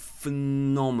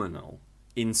phenomenal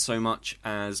in so much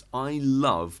as I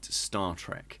loved Star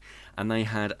Trek. And they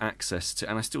had access to...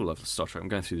 And I still love Star Trek. I'm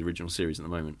going through the original series at the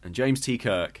moment. And James T.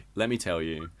 Kirk, let me tell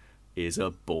you, is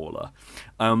a baller.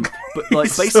 But like,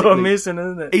 basically, so amazing,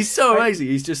 isn't it? He's so amazing.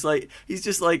 He's just like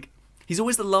he's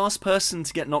always the last person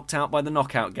to get knocked out by the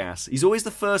knockout gas. He's always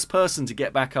the first person to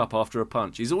get back up after a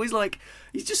punch. He's always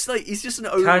he's just an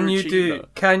overachiever.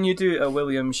 Can you do a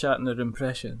William Shatner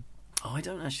impression? Oh, I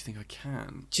don't actually think I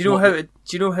can. Do you know how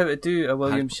to do a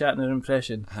William Shatner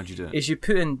impression? How do you do it? Is you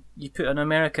put an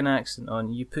American accent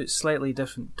on, you put slightly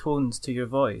different tones to your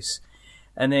voice,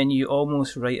 and then you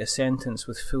almost write a sentence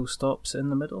with full stops in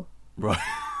the middle. Right.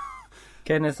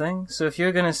 Kind of thing. So if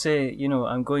you're going to say,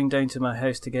 I'm going down to my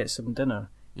house to get some dinner,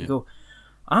 you go,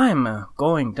 I'm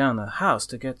going down the house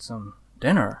to get some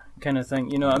dinner, kind of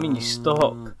thing. You know what I mean? You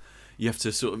stop. You have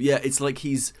to sort of, it's like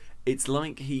he's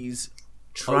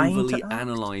trying overly to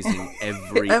analysing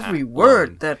every word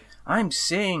line. that I'm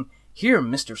saying. Here,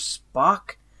 Mr.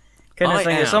 Spock. Kind of I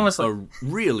thing. am It's almost like a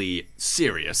really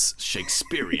serious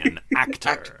Shakespearean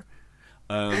actor.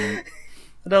 And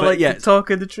I like to talk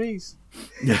in the trees.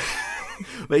 Yeah.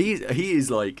 But he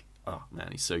is like, oh man,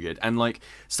 he's so good. And like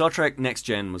Star Trek Next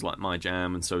Gen was like my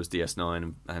jam, and so was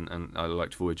DS9, and I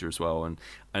liked Voyager as well.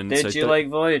 And did you like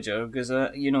Voyager? Because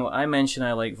I mentioned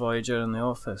I like Voyager in The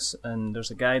Office, and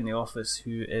there's a guy in The Office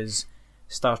who is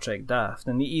Star Trek daft,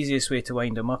 and the easiest way to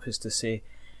wind him up is to say,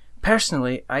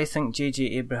 personally, I think J.J.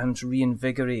 Abrams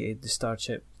reinvigorated the Star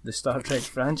Trek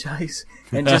franchise,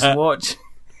 and just watch.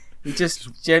 He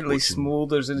just gently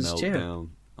smoulders in his chair.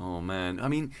 Down. Oh man, I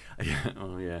mean,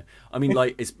 I mean,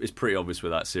 like it's pretty obvious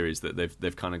with that series that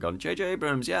they've kind of gone, J.J.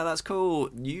 Abrams, yeah, that's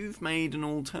cool. You've made an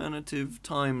alternative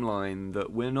timeline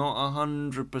that we're not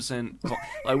 100%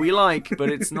 like we like,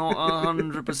 but it's not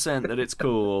 100% that it's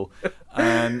cool.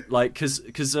 And like,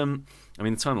 because I mean, the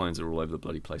timelines are all over the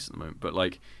bloody place at the moment, but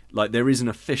like there is an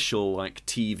official like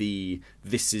TV.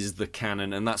 This is the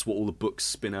canon, and that's what all the books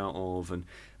spin out of, and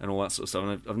all that sort of stuff.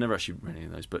 And I've never actually read any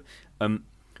of those, but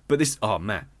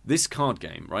this card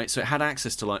game, right? So it had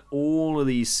access to like all of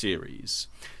these series.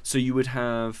 So you would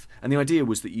have, and the idea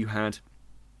was that you had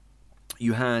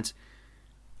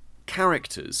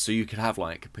characters, so you could have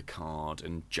like Picard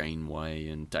and Janeway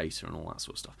and Data and all that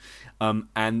sort of stuff.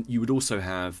 And you would also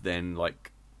have then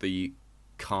like the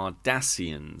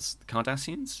Cardassians.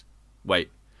 Cardassians?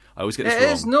 Wait, I always get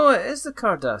this wrong. It is the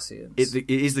Cardassians. It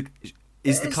is the. It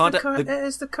is the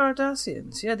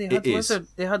Cardassians. Yeah, they had lizard.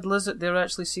 They had lizard. They were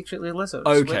actually secretly lizards.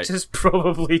 Okay. Which is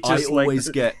probably just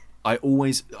I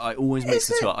always mix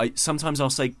the two up. Sometimes I'll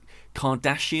say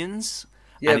Kardashians.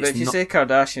 Yeah, but if you say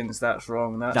Kardashians, that's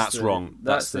wrong. That's wrong.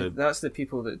 That's the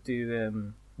people that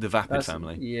do the Vapid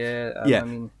family. Yeah. Yeah. I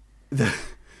mean,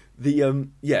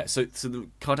 So the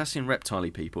Cardassian reptile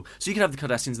people. So you could have the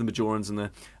Cardassians, the Majorans, and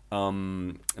the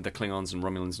Klingons and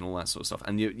Romulans and all that sort of stuff,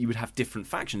 and you would have different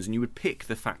factions, and you would pick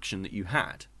the faction that you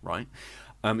had, right?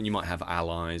 And you might have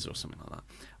allies or something like that.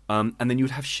 And then you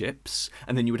would have ships,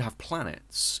 and then you would have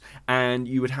planets, and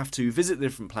you would have to visit the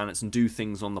different planets and do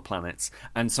things on the planets,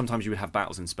 and sometimes you would have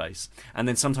battles in space, and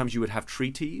then sometimes you would have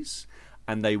treaties,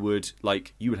 and you would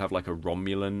have like a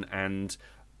Romulan and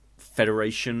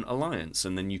Federation alliance,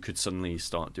 and then you could suddenly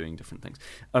start doing different things.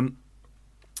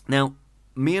 Now,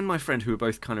 me and my friend, who were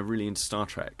both kind of really into Star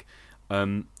Trek,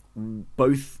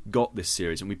 both got this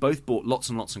series, and we both bought lots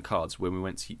and lots of cards when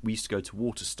we used to go to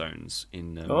Waterstones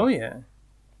in. Oh yeah.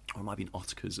 Or it might have been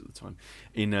Otter's at the time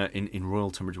in Royal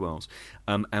Tunbridge Wells,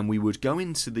 and we would go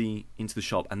into the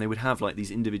shop, and they would have like these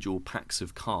individual packs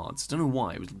of cards. I don't know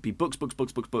why, it would be books.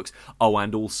 Oh,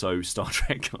 and also Star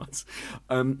Trek cards.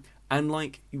 And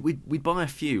like we'd buy a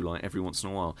few like every once in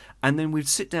a while, and then we'd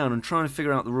sit down and try and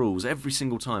figure out the rules every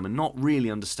single time, and not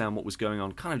really understand what was going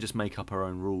on. Kind of just make up our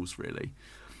own rules, really.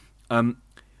 And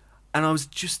I was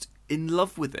just in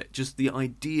love with it. Just the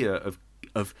idea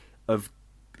of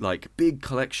like big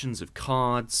collections of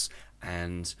cards,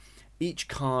 and each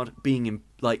card being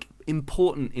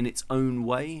important in its own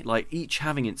way, like each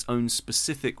having its own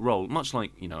specific role, much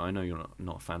like, I know you're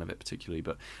not a fan of it particularly,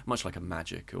 but much like a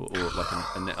Magic or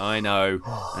like I know.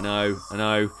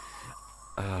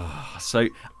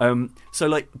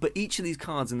 But each of these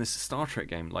cards in this Star Trek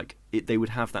game, they would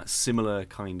have that similar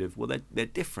kind of, they're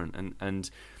different, and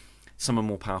some are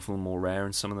more powerful and more rare,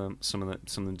 and some of them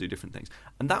do different things,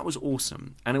 and that was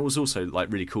awesome. And it was also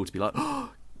like really cool to be like,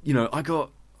 oh, I got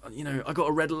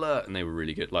a red alert, and they were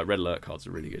really good. Like red alert cards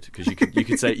are really good because you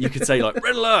could say like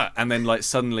red alert, and then like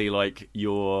suddenly like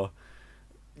your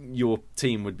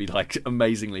team would be like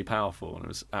amazingly powerful, and it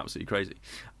was absolutely crazy.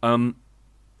 And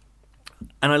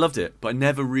I loved it, but I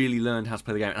never really learned how to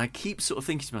play the game. And I keep sort of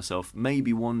thinking to myself,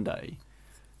 maybe one day.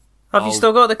 Have you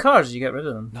still got the cards? Did you get rid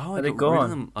of them? No, I got rid of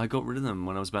them. I got rid of them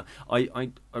when I was about.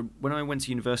 When I went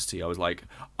to university, I was like,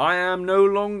 I am no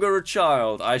longer a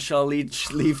child. I shall leave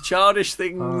childish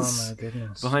things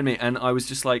behind me. And I was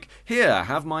just like, here,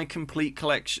 have my complete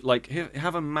collection. Like, here,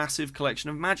 have a massive collection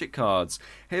of Magic cards.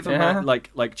 Have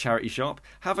like charity shop.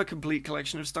 Have a complete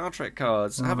collection of Star Trek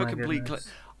cards. Have a complete.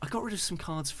 I got rid of some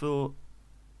cards for.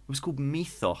 It was called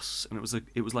Mythos, and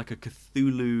it was like a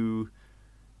Cthulhu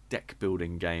deck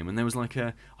building game, and there was like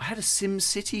I had a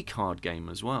SimCity card game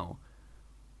as well,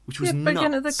 which was nuts. Big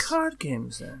into the card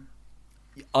games then.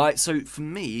 So for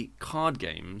me, card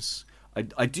games,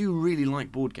 I do really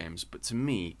like board games, but to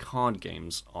me, card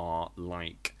games are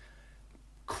like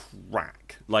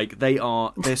crack. Like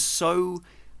they're so,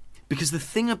 because the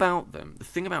thing about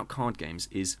card games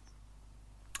is,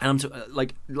 and I'm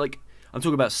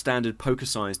talking about standard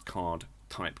poker-sized card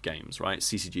type games, right?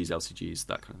 CCGs, LCGs,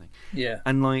 that kind of thing. Yeah.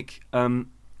 And like,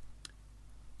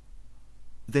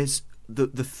 there's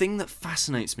the thing that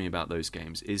fascinates me about those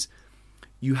games is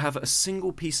you have a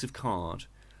single piece of card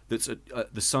that's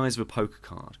the size of a poker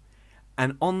card,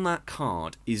 and on that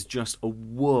card is just a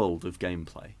world of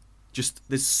gameplay. Just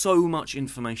there's so much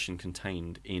information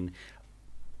contained in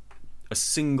a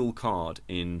single card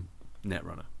in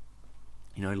Netrunner.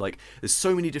 Like there's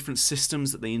so many different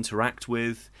systems that they interact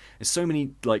with. There's so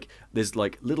many there's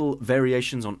little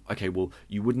variations on. Okay, well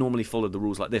you would normally follow the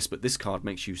rules like this, but this card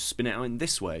makes you spin it out in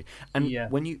this way. And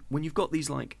when you've got these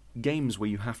like games where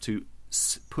you have to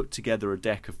put together a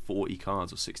deck of 40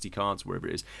 cards or 60 cards, wherever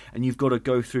it is, and you've got to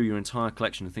go through your entire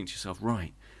collection and think to yourself,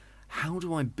 right, how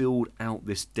do I build out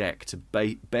this deck to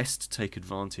best take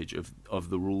advantage of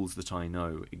the rules that I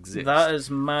know exist? That is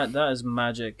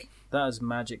magic. That is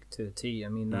magic to a T. I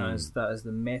mean, that is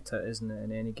the meta, isn't it,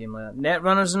 in any game like that?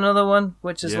 Netrunner's another one,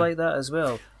 which is like that as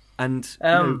well. And,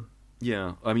 I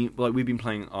mean, like, we've been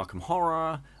playing Arkham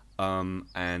Horror,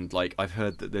 and, like, I've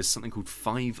heard that there's something called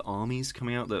 5 Armies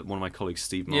coming out that one of my colleagues,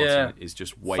 Steve Martin, is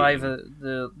just waiting.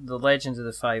 The Legend of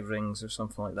the 5 Rings or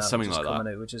something like that. Something like that.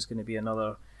 Out, which is going to be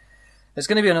another... It's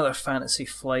going to be another Fantasy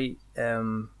Flight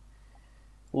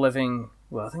living...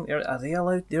 Well, I think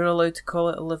they're allowed to call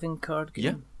it a living card game.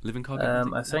 Yeah, living card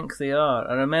game. I think they are.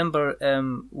 I remember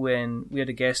when we had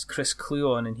a guest, Chris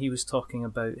Clue, on, and he was talking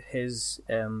about his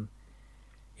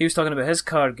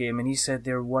card game, and he said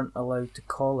they weren't allowed to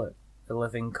call it a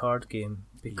living card game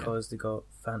because they got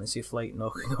Fantasy Flight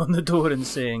knocking on the door and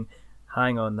saying,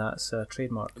 "Hang on, that's a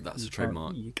trademark. That's a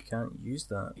trademark. You can't use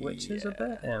that," which is a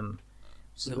bit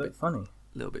funny,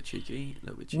 a little bit cheeky.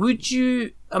 Would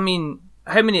you? I mean.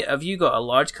 How many have you got? A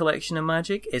large collection of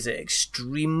Magic? Is it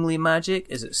extremely Magic?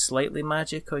 Is it slightly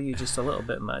Magic? Or are you just a little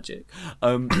bit Magic?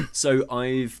 So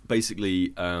I've basically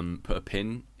put a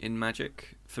pin in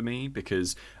Magic for me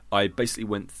because I basically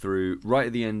went through right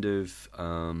at the end of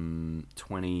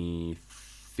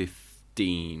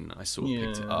 2015. I sort of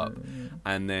picked it up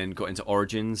and then got into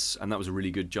Origins, and that was a really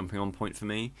good jumping on point for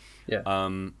me. Yeah.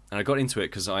 And I got into it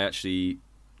because I actually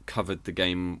covered the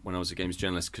game when I was a games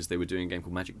journalist because they were doing a game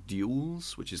called Magic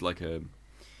Duels, which is like a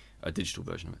digital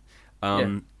version of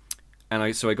it. And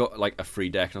I got like a free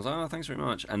deck, and I was like, oh, thanks very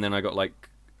much. And then I got like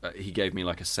he gave me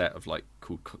like a set of like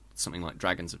called something like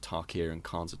Dragons of Tarkir and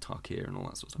Khans of Tarkir and all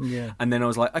that sort of stuff. Yeah. And then I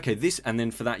was like, okay, and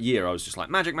then for that year I was just like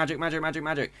Magic.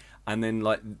 And then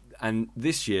and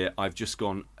this year I've just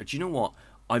gone, do you know what?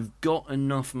 I've got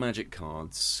enough Magic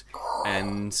cards,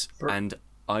 and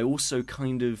I also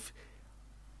kind of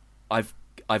I've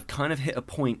kind of hit a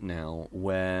point now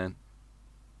where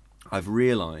I've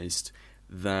realised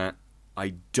that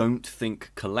I don't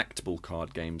think collectible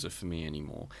card games are for me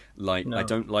anymore. Like, no. I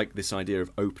don't like this idea of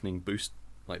opening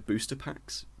booster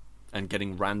packs and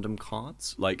getting random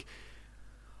cards. Like,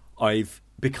 so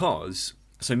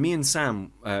me and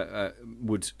Sam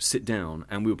would sit down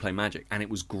and we would play Magic, and it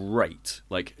was great.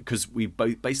 Like, because we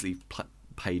both basically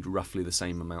paid roughly the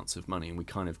same amounts of money, and we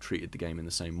kind of treated the game in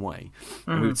the same way.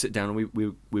 Mm-hmm. And we would sit down and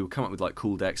we would come up with like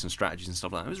cool decks and strategies and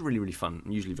stuff like that. It was really, really fun,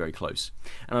 and usually very close.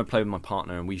 And I'd play with my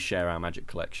partner, and we share our Magic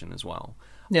collection as well.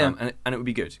 Yeah, and it would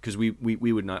be good because we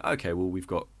would know, okay, well, we've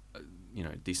got a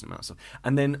decent amount of stuff.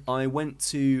 And then I went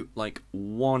to like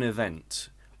one event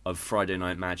of Friday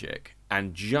Night Magic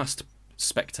and just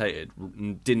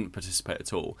spectated, didn't participate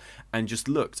at all, and just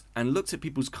looked at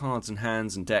people's cards and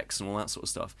hands and decks and all that sort of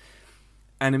stuff.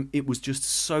 And it was just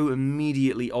so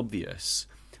immediately obvious.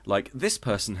 Like, this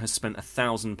person has spent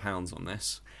 £1,000 on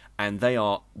this, and they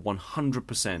are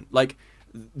 100%... Like,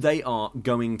 they are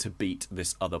going to beat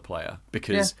this other player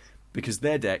because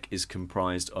their deck is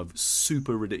comprised of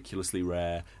super ridiculously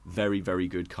rare, very, very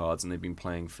good cards, and they've been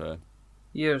playing for...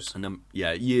 years.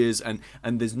 Years, and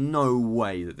there's no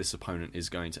way that this opponent is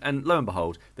going to... And lo and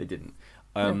behold, they didn't.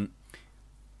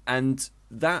 And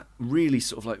that really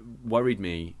sort of, like, worried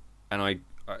me, and I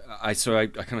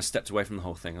kind of stepped away from the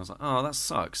whole thing. I was like, oh, that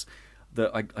sucks.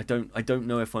 That I don't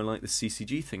know if I like the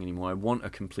CCG thing anymore. I want a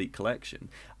complete collection.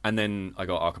 And then I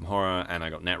got Arkham Horror and I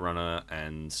got Netrunner,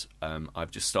 and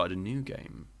I've just started a new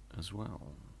game as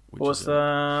well. What's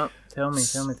that? Tell me.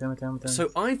 So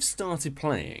I've started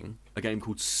playing a game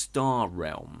called Star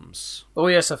Realms. Oh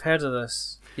yes, I've heard of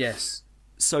this. Yes.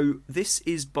 So this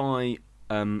is by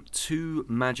two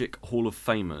Magic Hall of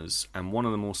Famers, and one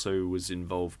of them also was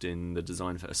involved in the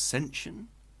design for Ascension,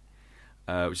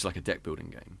 which is like a deck building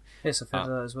game. Yes, I've heard of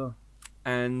that as well.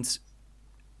 And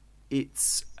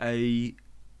it's they're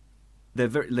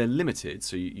limited,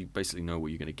 so you basically know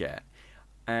what you're going to get.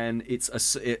 And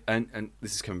and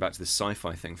this is coming back to the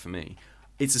sci-fi thing for me.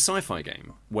 It's a sci-fi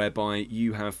game whereby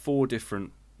you have 4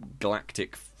 different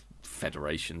galactic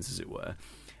federations, as it were,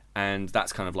 and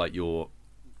that's kind of like your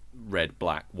red,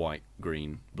 black, white,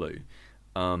 green, blue.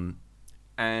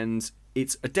 And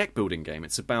it's a deck building game.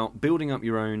 It's about building up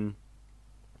your own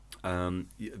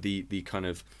the kind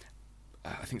of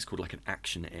I think it's called like an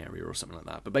action area or something like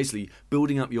that. But basically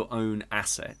building up your own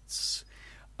assets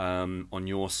on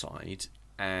your side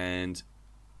and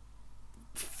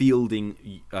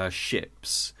fielding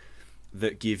ships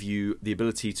that give you the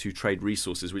ability to trade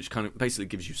resources, which kind of basically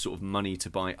gives you sort of money to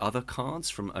buy other cards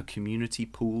from a community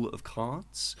pool of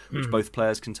cards, which both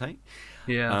players can take.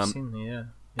 Yeah, I've seen the,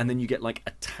 And then you get like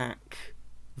attack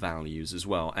values as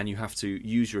well, and you have to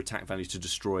use your attack values to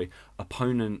destroy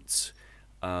opponent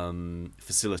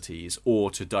facilities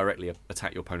or to directly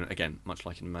attack your opponent, again, much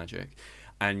like in Magic.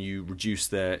 And you reduce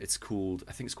their, I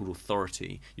think it's called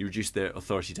authority. You reduce their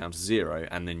authority down to 0,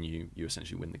 and then you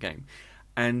essentially win the game.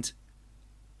 And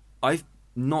I've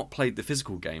not played the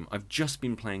physical game. I've just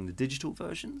been playing the digital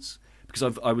versions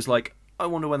because I was like, I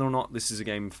wonder whether or not this is a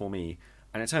game for me.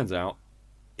 And it turns out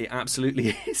it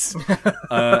absolutely is,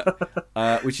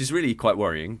 which is really quite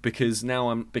worrying because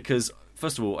because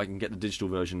first of all, I can get the digital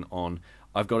version on.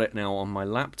 I've got it now on my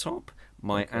laptop,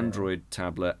 my Android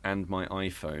tablet, and my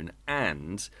iPhone,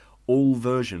 and all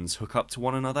versions hook up to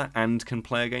one another and can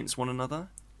play against one another.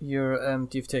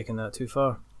 You've taken that too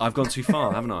far. I've gone too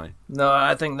far, haven't I? No,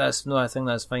 I think that's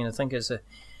fine. I think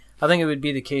it would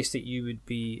be the case that you would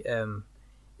be,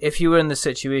 if you were in the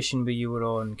situation where you were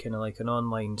on kind of like an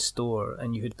online store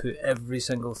and you had put every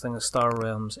single thing of Star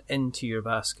Realms into your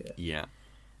basket. Yeah.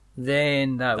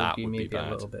 Then that would be maybe bad.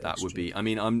 A little bit. That extreme. would be. I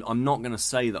mean, I'm not going to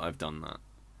say that I've done that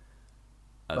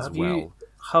as well.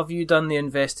 Have you done the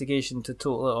investigation to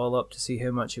total it all up to see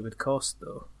how much it would cost,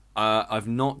 though? I've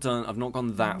not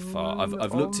gone that far.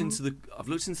 I've looked into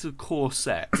the core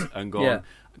set and gone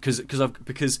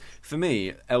because for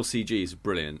me LCG is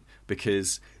brilliant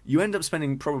because you end up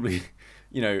spending probably,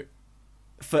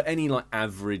 for any like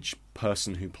average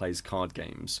person who plays card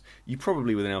games, you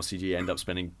probably with an LCG end up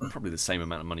spending probably the same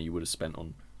amount of money you would have spent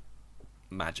on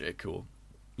Magic or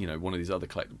one of these other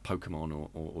Pokemon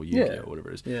or Yu-Gi-Oh or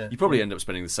whatever it is. Yeah. You probably end up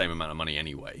spending the same amount of money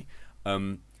anyway.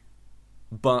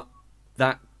 But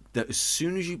that as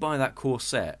soon as you buy that core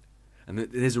set, and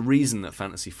there's a reason that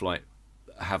Fantasy Flight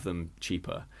have them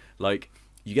cheaper. Like,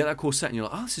 you get that core set and you're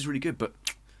like, oh, this is really good, but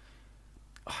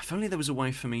if only there was a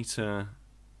way for me to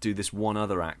do this one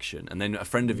other action. And then a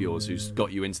friend of yours who's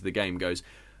got you into the game go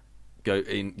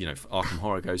in, Arkham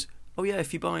Horror goes, oh yeah,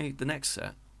 if you buy the next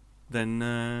set, then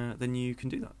you can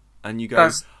do that. And you go,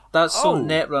 that's so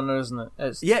Netrunner, isn't it?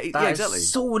 Exactly.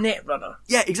 So Netrunner.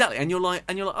 Yeah, exactly. And you're like,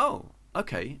 oh,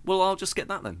 okay, well, I'll just get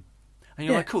that then. And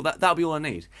you're like, cool, that'll be all I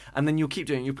need. And then you'll keep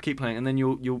doing it, you'll keep playing, and then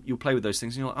you'll play with those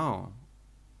things, and you're like, oh.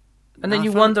 And then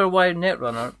you wonder why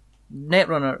Netrunner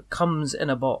comes in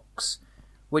a box,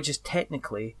 which is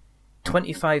technically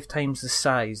 25 times the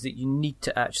size that you need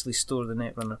to actually store the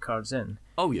Netrunner cards in.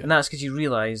 Oh, yeah. And that's because you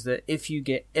realise that if you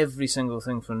get every single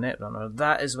thing from Netrunner,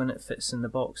 that is when it fits in the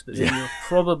box. But then you're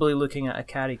probably looking at a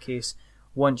carry case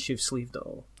once you've sleeved it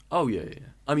all. Oh, yeah.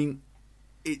 I mean,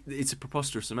 it's a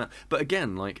preposterous amount. But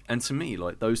again, and to me,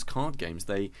 those card games,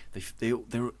 they've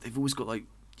always got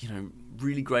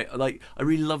really great. I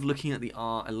really love looking at the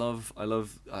art. I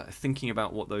love thinking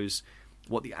about what those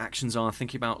what the actions are,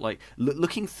 thinking about like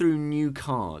looking through new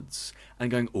cards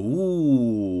and going,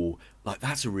 ooh, like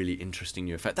that's a really interesting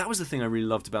new effect. That was the thing I really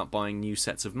loved about buying new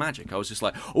sets of Magic. I was just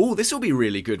like, oh, this will be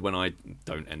really good when I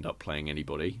don't end up playing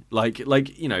anybody. Like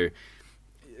you know,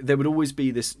 there would always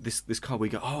be this card where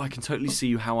you go, oh, I can totally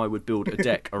see how I would build a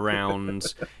deck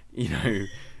around, you know,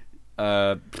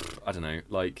 I don't know,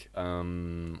 like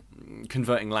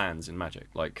converting lands in Magic,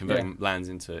 like converting lands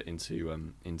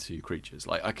into creatures.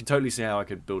 Like I can totally see how I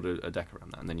could build a deck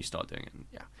around that, and then you start doing it, and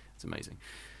yeah, it's amazing.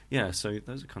 Yeah, so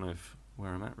those are kind of where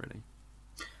I'm at, really.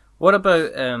 What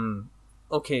about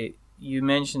okay, you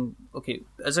mentioned, okay,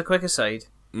 as a quick aside,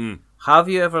 have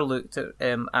you ever looked at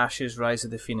Ash's Rise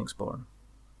of the Phoenixborn?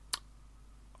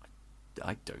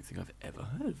 I don't think I've ever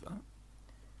heard of that.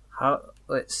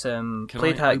 It's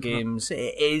Played Hat Games.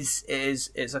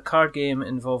 It's a card game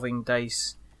involving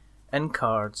dice and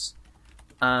cards,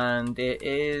 and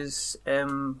it's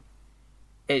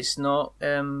not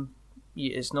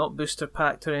booster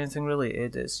packed or anything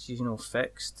related. It's, you know,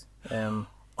 fixed.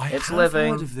 It's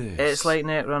living. Heard of this. It's like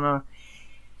Netrunner.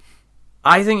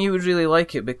 I think you would really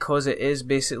like it because it is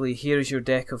basically here's your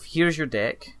deck,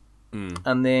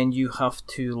 and then you have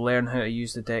to learn how to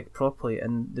use the deck properly.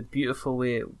 And the beautiful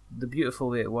way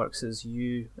it works is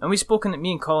me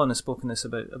and Colin have spoken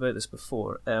about this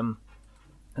before, and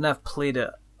I've played it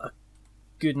a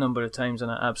good number of times, and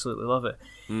I absolutely love it.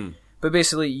 But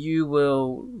basically, you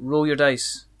will roll your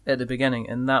dice at the beginning,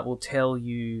 and that will tell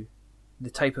you the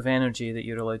type of energy that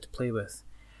you're allowed to play with.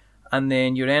 And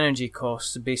then your energy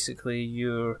costs, basically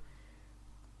your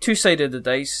two-sided of the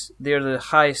dice, they're the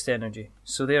highest energy,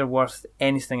 so they're worth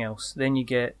anything else. Then you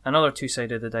get another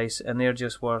two-sided of the dice, and they're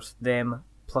just worth them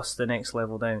plus the next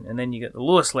level down. And then you get the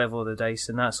lowest level of the dice,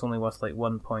 and that's only worth like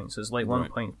 1 point. So it's like 1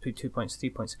 point, 2 points, 3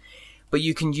 points. But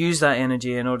you can use that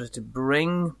energy in order to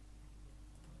bring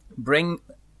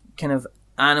kind of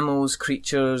animals,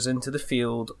 creatures into the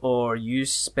field, or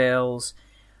use spells.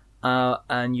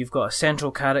 And you've got a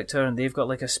central character, and they've got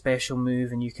like a special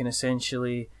move, and you can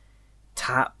essentially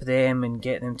tap them and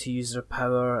get them to use their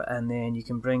power, and then you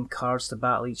can bring cards to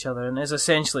battle each other, and it's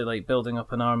essentially like building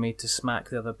up an army to smack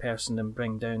the other person and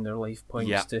bring down their life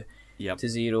points to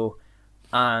 0.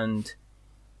 And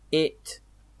it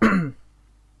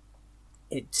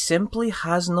it simply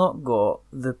has not got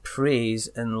the praise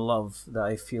and love that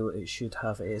I feel it should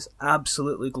have. It is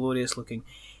absolutely glorious looking.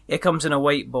 It comes in a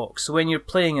white box, so when you're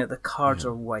playing it, the cards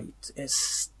are white. It's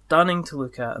stunning to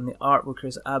look at, and the artwork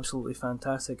is absolutely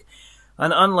fantastic.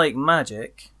 And unlike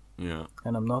Magic, and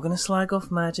I'm not going to slag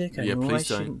off Magic, I know I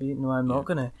shouldn't be. No, I'm not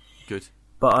going to. Good.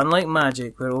 But unlike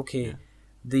Magic, where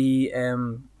the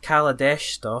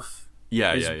Kaladesh stuff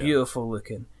is beautiful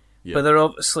looking. Yeah. But they're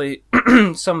obviously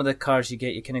some of the cards you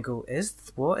get, you kind of go,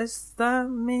 what is that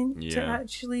meant to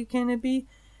actually kind of be?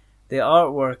 The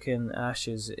artwork in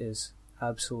Ashes is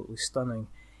absolutely stunning.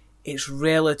 It's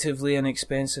relatively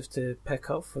inexpensive to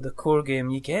pick up for the core game.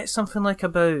 You get something like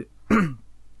about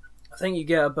I think you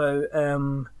get about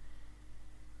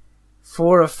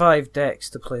 4 or 5 decks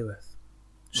to play with,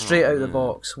 straight out the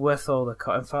box with all the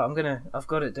cards. In fact, I've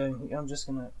got it down. I'm just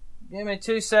gonna give me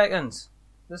 2 seconds.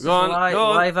 This is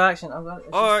live action. All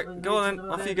right, go on then.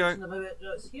 Off you go.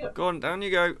 Go on, down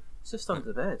you go. It's just under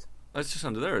the bed. Oh, it's just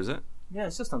under there, is it? Yeah,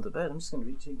 it's just under the bed. I'm just gonna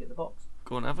reach in and get the box.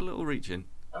 Go on, have a little reach in.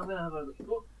 I'm gonna have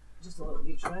just a little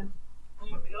reach round.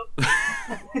 Here we go.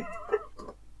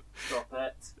 Stop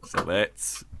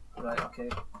it. Right, okay.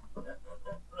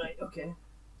 Right, okay.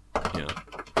 Yeah.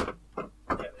 There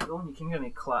we go. You can hear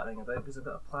me clattering about because I've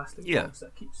got a plastic box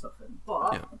that keeps stuff in.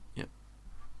 But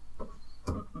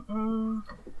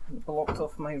blocked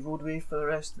off my roadway for the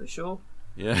rest of the show.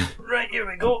 Yeah. Right, here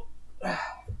we go.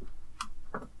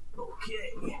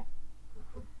 Okay.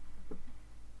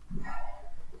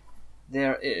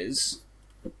 There is.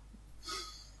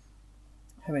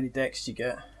 How many decks do you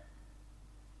get?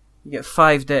 You get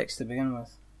 5 decks to begin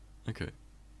with. Okay.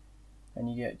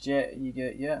 And you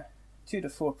get 2 to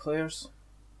 4 players.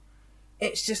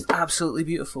 It's just absolutely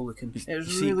beautiful looking. It's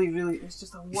really, it's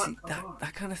just a work of art.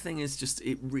 That kind of thing is just,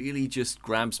 it really just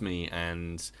grabs me,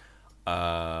 and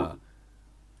like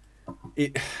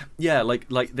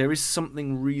there is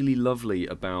something really lovely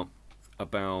about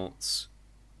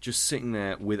just sitting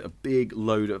there with a big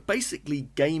load of basically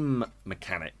game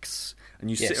mechanics, and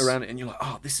you sit around it and you're like,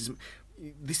 oh, this,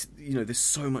 you know, there's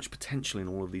so much potential in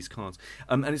all of these cards,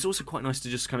 and it's also quite nice to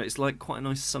just kind of, it's like quite a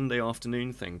nice Sunday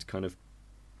afternoon thing to kind of,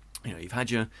 you know, you've had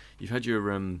your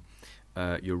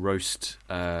roast,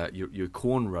 your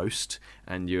corn roast,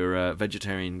 and your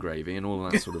vegetarian gravy, and all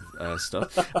that sort of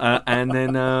stuff, and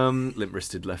then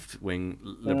limp-wristed left-wing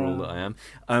liberal that I am,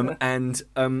 and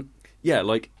yeah,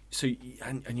 like so,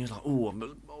 and you're like, oh, I'm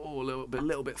a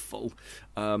little bit full.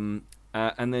 And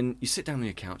then you sit down on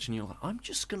your couch and you're like, I'm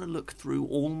just going to look through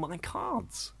all my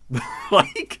cards.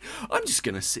 Like, I'm just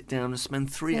going to sit down and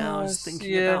spend 3 hours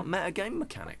thinking about metagame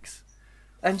mechanics.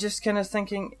 And just kind of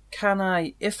thinking,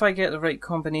 if I get the right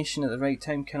combination at the right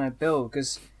time, can I build?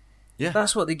 Because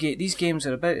that's what these games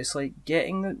are about. It's like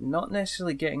not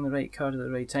necessarily getting the right card at the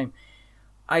right time.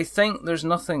 I think there's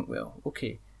nothing,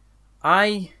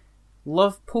 I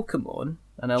love Pokemon,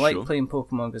 and I like playing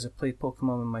Pokemon because I play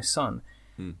Pokemon with my son.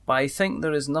 But I think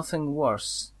there is nothing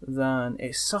worse than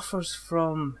it suffers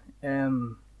from.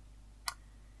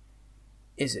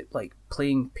 Is it like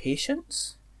playing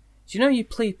Patience? Do you know you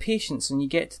play Patience and you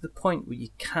get to the point where you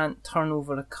can't turn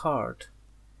over a card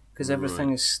because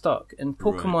everything is stuck? And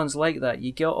Pokemon's like that.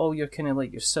 You get all your kind of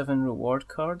like your 7 reward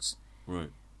cards,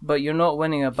 but you're not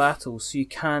winning a battle, so you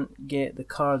can't get the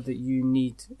card that you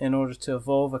need in order to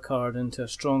evolve a card into a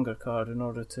stronger card in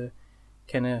order to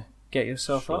kind of get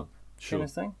yourself up. Kind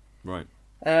of thing. Right.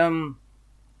 And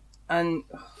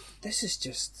this is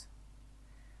just...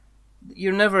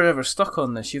 You're never ever stuck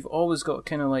on this. You've always got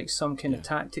kind of like some kind of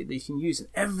tactic that you can use, and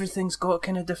everything's got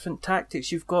kind of different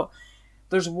tactics.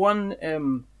 There's one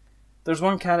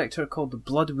character called the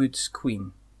Bloodwoods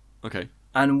Queen. Okay.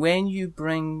 And when you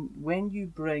bring,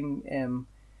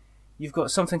 you've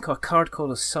got something called a card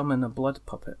called a Summon a Blood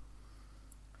Puppet.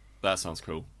 That sounds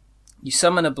cool. You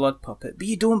summon a blood puppet, but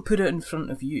you don't put it in front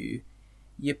of you.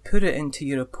 You put it into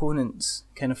your opponent's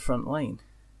kind of front line.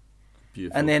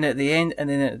 Beautiful. And then at the end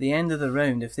of the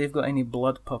round, if they've got any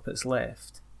blood puppets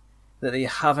left that they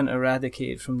haven't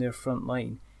eradicated from their front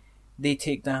line, they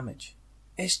take damage.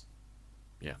 It's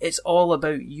all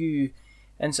about you,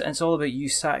 and it's all about you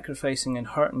sacrificing and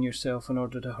hurting yourself in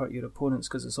order to hurt your opponents,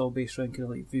 because it's all based around kind of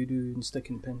like voodoo and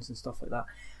sticking pins and stuff like that.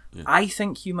 Yeah. I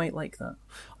think you might like that.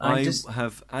 I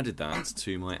have added that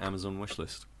to my Amazon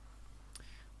wishlist.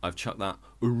 I've chucked that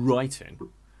right in.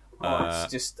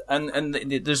 It's just and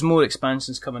there's more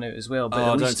expansions coming out as well. But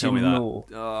at least don't tell me know.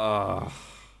 That.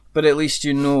 But at least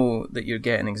you know that you're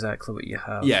getting exactly what you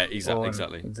have. Yeah,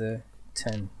 exactly. The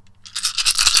 10.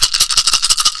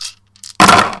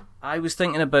 I was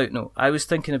thinking about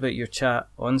your chat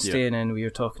on staying in. We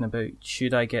were talking about,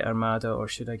 should I get Armada or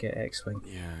should I get X-Wing?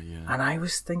 Yeah. And I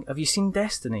was thinking, have you seen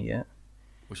Destiny yet?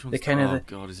 Which one's that?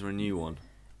 God, is there a new one?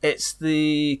 It's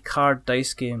the card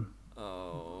dice game.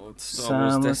 Oh, Star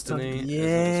Wars Destiny.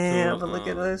 Yeah, have a look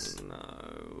at this.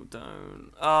 No,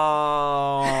 don't.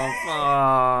 Oh,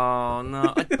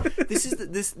 no. This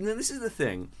is the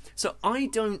thing. So I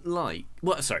don't like.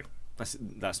 Well, sorry,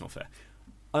 that's not fair.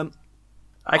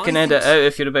 I can edit out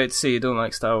if you're about to say you don't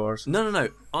like Star Wars. No.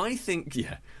 I think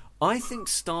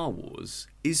Star Wars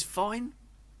is fine.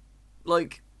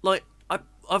 Like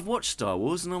I've watched Star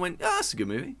Wars and I went, that's a good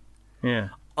movie. Yeah.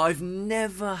 I've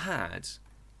never had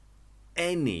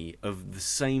any of the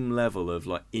same level of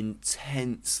like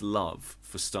intense love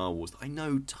for Star Wars. I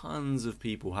know tons of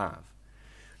people have.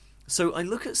 So I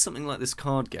look at something like this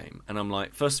card game, and I'm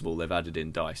like, first of all, they've added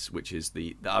in dice, which is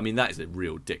that is a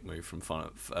real dick move from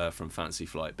Fantasy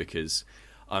Flight, because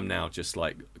I'm now just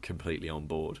like completely on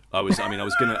board. I was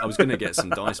gonna get some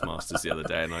Dice Masters the other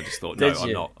day, and I just thought,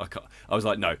 I'm not. I was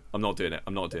like, no, I'm not doing it.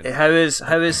 How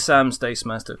is Sam's Dice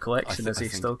Master collection? Is he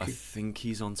still? I think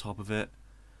he's on top of it.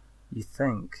 You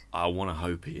think? I want to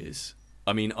hope he is.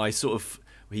 I mean,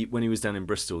 when he was down in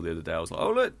Bristol the other day, I was like,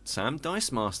 oh look, Sam,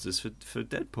 Dice Masters for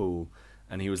Deadpool,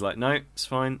 and he was like, no, it's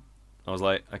fine. I was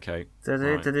like, okay.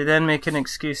 Did he then make an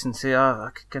excuse and say, I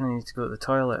kind of need to go to the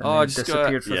toilet, and then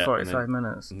disappeared for 45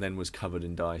 minutes, and then was covered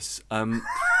in dice.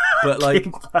 But like,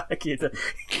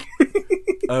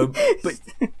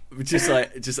 but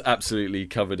just absolutely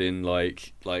covered in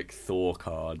like Thor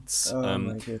cards. Oh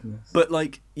my goodness! But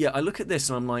like, I look at this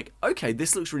and I'm like, okay,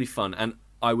 this looks really fun, and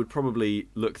I would probably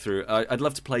look through. I'd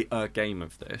love to play a game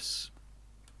of this,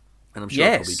 and I'm sure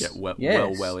I'll probably get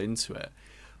well into it.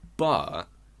 But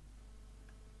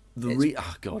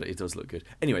it does look good.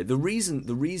 Anyway, the reason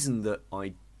that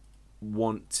I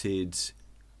wanted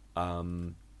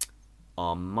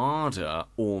Armada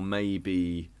or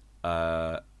maybe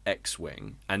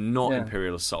X-Wing and not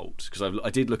Imperial Assault, because I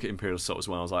did look at Imperial Assault as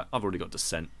well. I was like, I've already got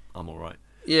Descent. I'm all right.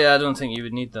 Yeah, I don't think you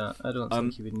would need that.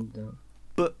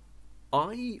 But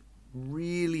I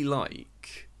really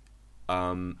like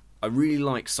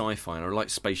sci-fi, and I like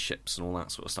spaceships and all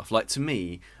that sort of stuff. Like, to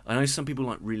me, I know some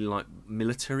people really like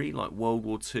military, like World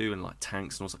War II and like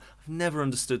tanks and all that. I've never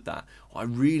understood that. What I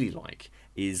really like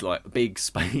is like big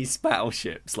space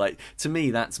battleships. Like, to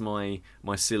me, that's my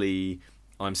silly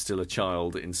I'm still a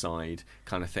child inside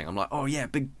kind of thing. I'm like, oh yeah,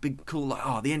 big cool, like,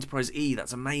 oh, the Enterprise E,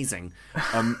 that's amazing.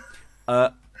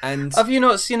 And have you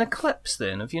not seen Eclipse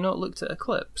then? Have you not looked at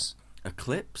Eclipse?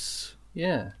 Eclipse?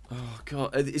 Yeah. Oh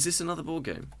god, is this another board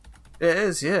game? It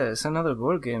is, yeah. It's another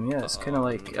board game, yeah. It's kind of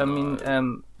like, no. I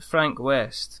mean, Frank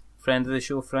West, friend of the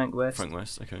show, Frank West. Frank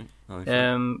West, okay.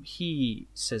 He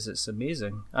says it's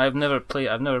amazing. I've never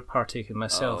partaken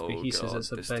myself, but he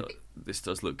says it's this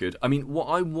does look good. I mean, what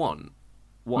I want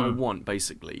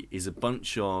basically is a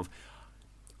bunch of.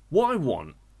 What I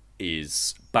want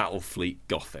is Battlefleet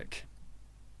Gothic,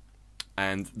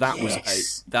 and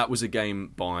that was a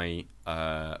game by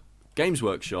Games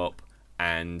Workshop,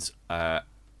 and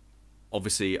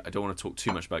obviously I don't want to talk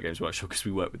too much about Games Workshop because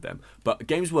we work with them. But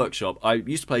Games Workshop, I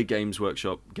used to play Games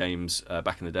Workshop games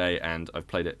back in the day, and I've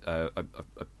played it. I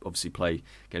obviously play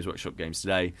Games Workshop games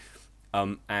today,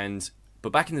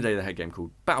 but back in the day they had a game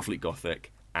called Battlefleet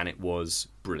Gothic, and it was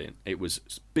brilliant. It was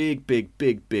big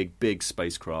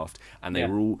spacecraft, and they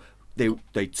were all.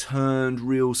 They turned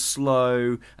real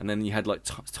slow, and then you had like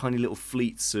tiny little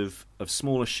fleets of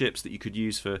smaller ships that you could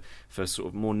use for sort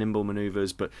of more nimble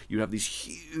manoeuvres, but you'd have these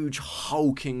huge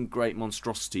hulking great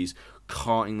monstrosities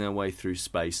carting their way through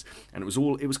space, and it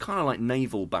was kind of like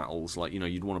naval battles, like, you know,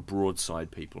 you'd want to broadside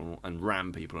people and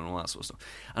ram people and all that sort of stuff,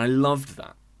 and I loved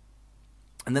that.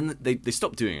 And then they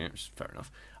stopped doing it, which is fair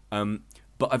enough,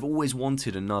 but I've always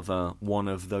wanted another one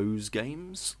of those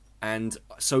games. And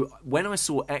so when I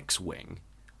saw X-Wing,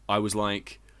 I was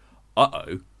like,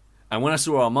 uh-oh. And when I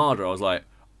saw Armada, I was like,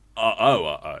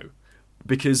 uh-oh.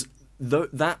 Because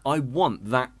that I want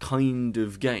that kind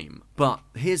of game. But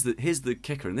here's the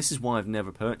kicker, and this is why I've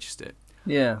never purchased it.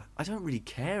 Yeah. I don't really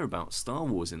care about Star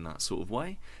Wars in that sort of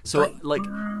way. So like,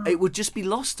 it would just be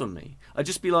lost on me. I'd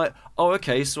just be like, oh,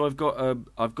 okay, so I've got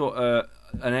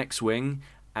an X-Wing,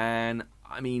 and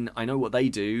I mean, I know what they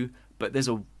do, but there's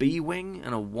a B-Wing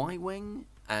and a Y-Wing,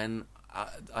 and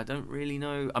I don't really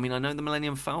know. I mean, I know the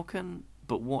Millennium Falcon,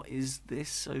 but what is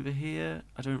this over here?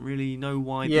 I don't really know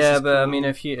why this is. Yeah, but cool. I mean,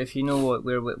 if you know what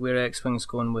where X-Wing's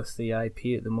going with the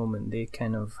IP at the moment, they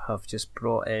kind of have just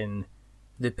brought in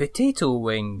the potato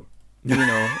wing, you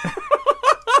know.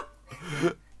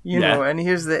 You know, and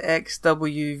here's the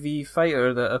XWV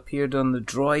fighter that appeared on the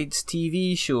Droids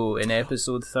TV show in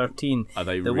episode 13. Are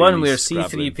they the really one where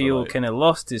scrabbling C-3PO kind of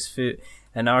lost his foot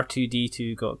and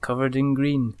R2-D2 got covered in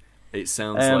green. It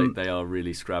sounds like they are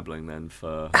really scrabbling then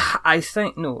for... I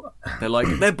think, no.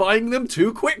 They're buying them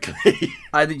too quickly.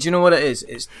 Do you know what it is?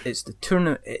 It's the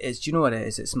tournament. Do you know what it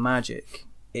is? It's Magic.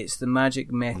 It's the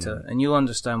Magic meta. And you'll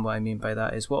understand what I mean by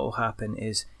that is what will happen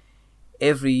is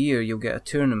every year you'll get a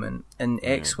tournament, and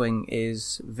X-Wing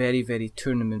is very, very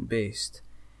tournament based.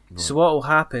 Right. So what will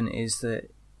happen is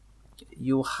that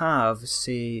you'll have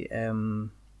say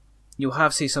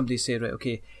somebody say, right,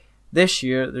 okay, this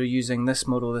year they're using this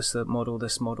model, this model,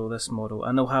 this model, this model,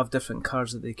 and they'll have different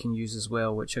cards that they can use as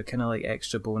well, which are kind of like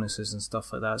extra bonuses and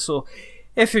stuff like that. So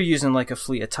if you're using like a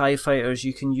fleet of TIE fighters,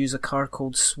 you can use a card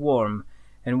called Swarm.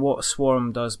 And what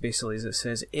Swarm does basically is it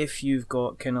says if you've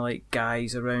got kind of like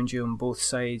guys around you on both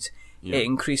sides, it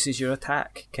increases your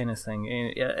attack kind of thing.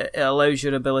 It allows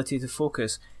your ability to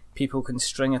focus. People can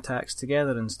string attacks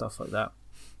together and stuff like that.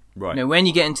 Right. Now, when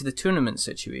you get into the tournament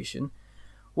situation,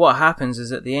 what happens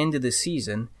is at the end of the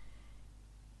season,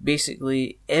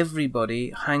 basically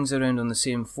everybody hangs around on the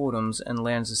same forums and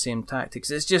learns the same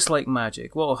tactics. It's just like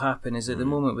Magic. What will happen is at the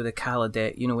moment with the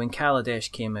Kaladesh, you know, when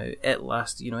Kaladesh came out,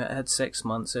 it had 6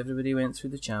 months, everybody went through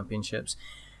the championships,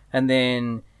 and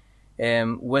then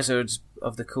Wizards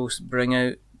of the Coast bring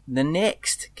out the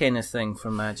next kind of thing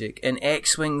for Magic, and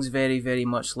X-Wing's very, very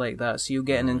much like that. So you'll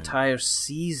get an entire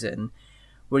season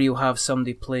where you'll have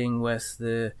somebody playing with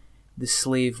the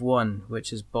Slave One,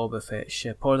 which is Boba Fett's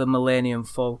ship, or the Millennium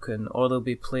Falcon, or they'll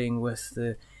be playing with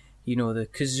the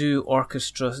Kazoo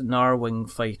Orchestra Narwing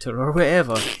fighter or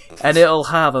whatever, and it'll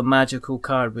have a magical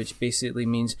card which basically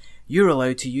means you're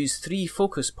allowed to use 3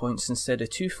 focus points instead of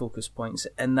 2 focus points,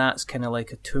 and that's kind of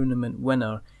like a tournament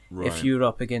winner if you're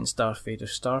up against Darth Vader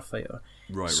Starfighter.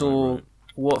 Right.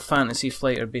 What Fantasy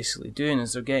Flight are basically doing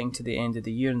is they're getting to the end of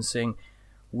the year and saying,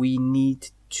 we need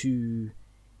to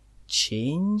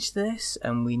change this,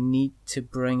 and we need to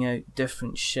bring out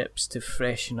different ships to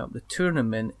freshen up the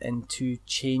tournament and to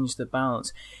change the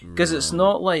balance, because it's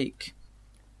not like,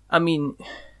 I mean,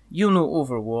 you know,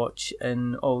 Overwatch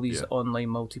and all these online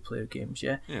multiplayer games,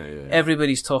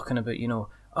 everybody's talking about,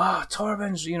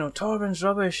 Torben's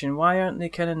rubbish, and why aren't they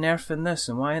kind of nerfing this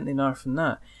and why aren't they nerfing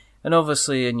that? And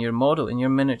obviously in your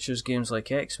miniatures games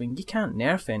like X-Wing, you can't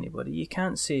nerf anybody. You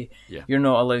can't say you're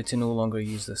not allowed to no longer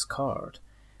use this card.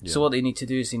 So what they need to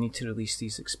do is they need to release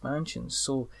these expansions.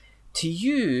 So to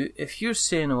you, if you're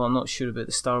saying, "Oh, I'm not sure about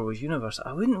the Star Wars universe,"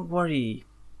 I wouldn't worry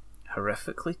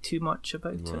horrifically too much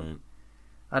about it.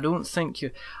 I don't think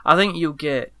you. I think you'll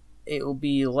get. It'll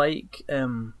be like.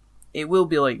 It will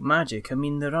be like magic. I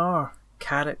mean, there are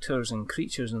characters and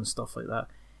creatures and stuff like that.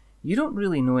 You don't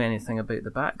really know anything about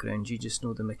the background. You just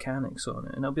know the mechanics on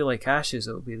it, and it'll be like Ashes.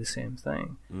 It'll be the same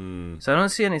thing. So I don't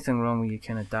see anything wrong with you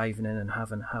kind of diving in and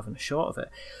having a shot of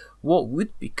it. What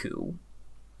would be cool?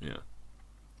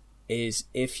 Is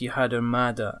if you had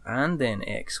Armada and then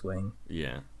X-Wing.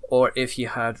 Or if you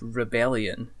had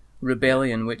Rebellion,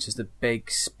 which is the big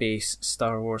space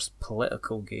Star Wars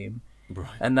political game. Right.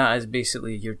 And that is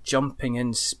basically you're jumping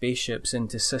in spaceships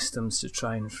into systems to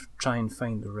try and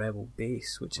find the rebel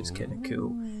base, which is kind of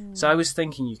cool. So I was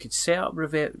thinking you could set up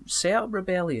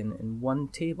Rebellion in one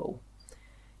table.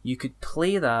 You could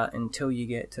play that until you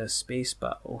get to a space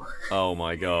battle. Oh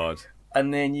my god.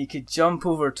 And then you could jump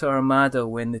over to Armada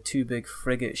when the two big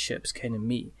frigate ships kind of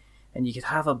meet. And you could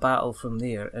have a battle from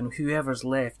there. And whoever's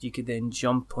left, you could then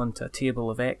jump onto a table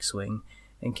of X-Wing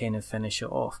and kind of finish it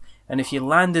off. And if you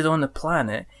landed on the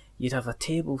planet, you'd have a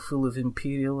table full of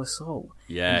Imperial assault.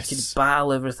 Yes. And you could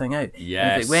battle everything out. Yes.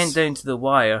 And if it went down to the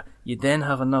wire, you'd then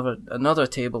have another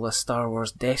table of Star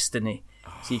Wars Destiny.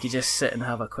 So you could just sit and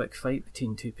have a quick fight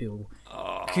between two people.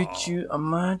 Could you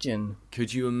imagine?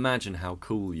 Could you imagine how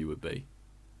cool you would be?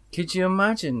 Could you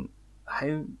imagine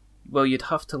how... Well, you'd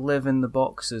have to live in the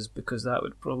boxes because that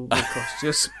would probably cost you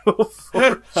a small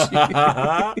fortune.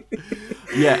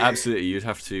 Yeah, absolutely. You would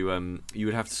have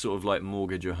to sort of like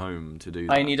mortgage your home to do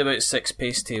that. I need about 6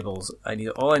 paste tables.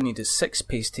 All I need is 6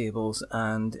 paste tables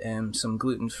and some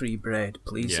gluten-free bread,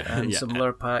 please, and some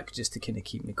Lurpak just to kind of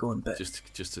keep me going. But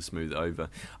just to smooth it over.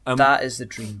 That is the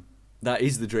dream. That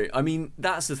is the dream. I mean,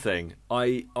 that's the thing.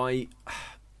 I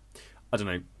don't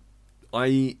know.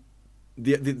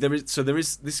 There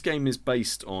is this game is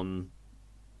based on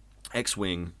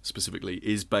X-Wing specifically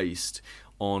is based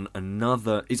on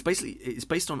another. It's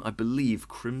based on, I believe,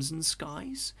 Crimson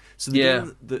Skies. So the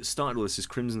game that started all this is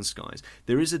Crimson Skies.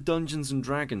 There is a Dungeons and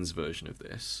Dragons version of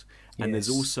this, and there's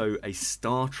also a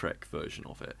Star Trek version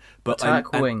of it. But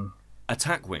Attack Wing.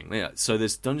 Attack Wing, yeah. So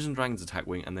there's Dungeons and Dragons Attack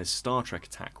Wing and there's Star Trek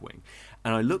Attack Wing.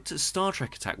 And I looked at Star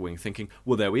Trek Attack Wing thinking,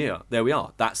 well, there we are.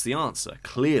 That's the answer.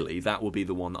 Clearly, that will be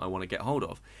the one that I want to get hold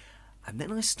of. And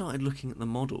then I started looking at the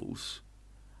models,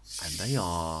 and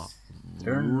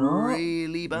they're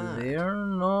really bad. They're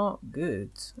not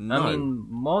good. No. I mean,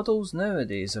 models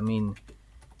nowadays, I mean,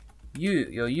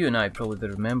 you and I probably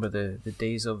remember the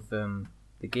days of the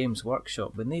Games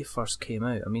Workshop when they first came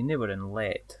out. I mean, they were in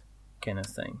lead kind of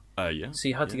thing. Yeah. So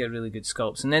you had to get really good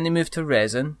sculpts. And then they moved to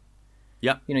resin.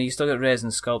 Yeah. You know, you still get resin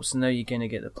sculpts, and now you're going to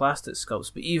get the plastic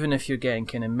sculpts. But even if you're getting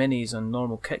kind of minis on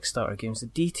normal Kickstarter games, the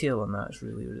detail on that is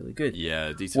really, really good. Yeah,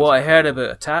 the detail. What I heard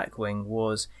about Attack Wing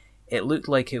was it looked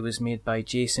like it was made by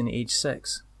Jason, age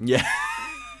 6. Yeah.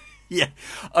 Yeah.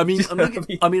 I mean,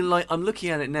 I'm looking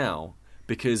at it now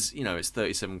because, you know, it's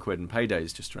 37 quid and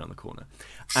payday's just around the corner.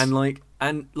 And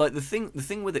the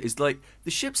thing with it is, like,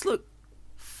 the ships look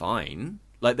fine.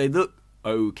 Like, they look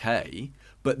okay.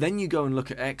 But then you go and look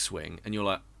at X-Wing, and you're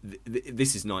like,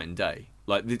 "This is night and day."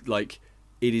 Like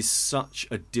it is such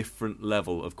a different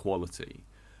level of quality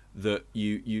that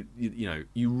you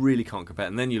really can't compare.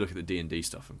 And then you look at the D&D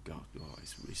stuff, and God,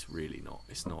 it's really not.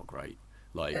 It's not great.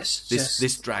 Like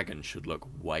this dragon should look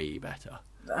way better.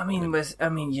 I mean,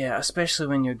 especially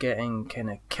when you're getting kind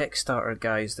of Kickstarter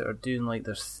guys that are doing like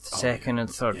their second and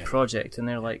third project, and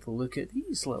they're like, look at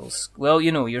these little... Well,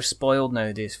 you know, you're spoiled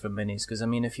nowadays for minis, because, I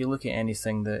mean, if you look at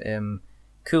anything that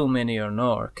Cool Mini or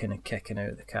not are kind of kicking out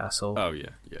of the castle,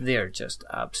 they're just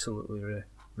absolutely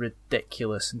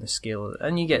ridiculous in the scale of it.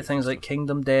 And you get things like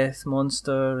Kingdom Death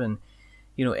Monster, and,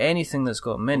 you know, anything that's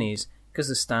got minis... Because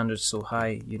the standard's so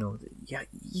high, you know,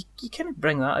 you kind of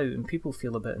bring that out and people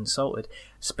feel a bit insulted,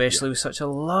 especially with such a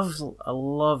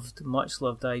much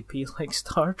loved IP like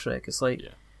Star Trek. It's like,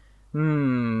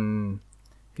 who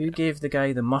gave the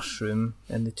guy the mushroom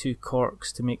and the 2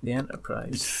 corks to make the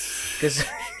Enterprise?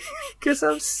 Because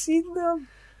I've seen them.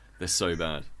 They're so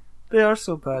bad. They are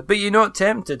so bad. But you're not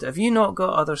tempted. Have you not got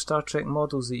other Star Trek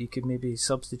models that you could maybe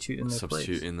substitute in their place?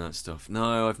 Substitute in that stuff.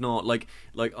 No, I've not.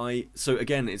 So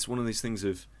again, it's one of these things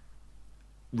of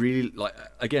really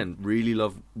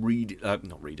love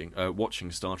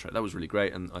watching Star Trek. That was really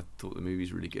great, and I thought the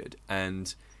movie's really good.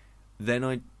 And then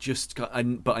I just but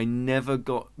I never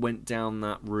went down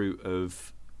that route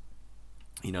of,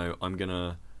 you know, I'm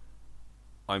gonna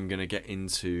I'm going to get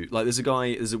into... Like,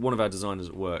 there's one of our designers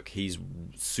at work, he's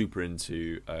super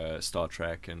into Star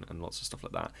Trek and lots of stuff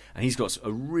like that. And he's got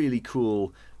a really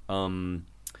cool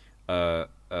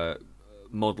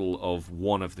model of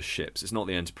one of the ships. It's not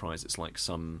the Enterprise, it's like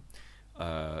some...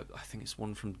 I think it's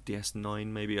one from DS9,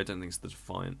 maybe. I don't think it's the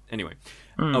Defiant. Anyway,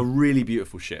 a really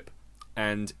beautiful ship.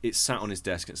 And it's sat on his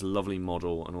desk. It's a lovely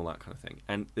model and all that kind of thing.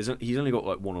 And he's only got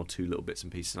like one or two little bits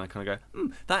and pieces. And I kind of go,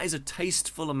 that is a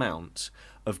tasteful amount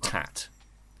of tat.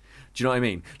 Do you know what I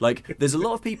mean? Like, there's a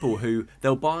lot of people who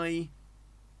they'll buy...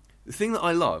 The thing that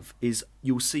I love is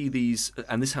you'll see these,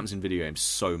 and this happens in video games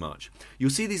so much, you'll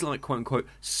see these like quote-unquote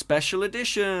special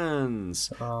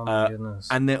editions. Oh my goodness.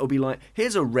 And there'll be like,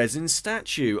 here's a resin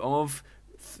statue of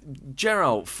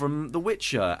Geralt from The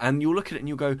Witcher, and you'll look at it and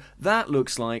you'll go, that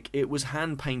looks like it was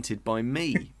hand painted by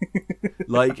me.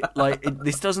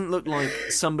 This doesn't look like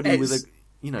somebody with a,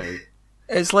 you know...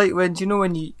 It's like when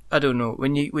I don't know,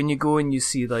 when you go and you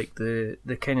see like the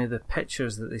kind of the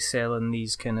pictures that they sell in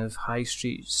these kind of high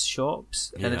street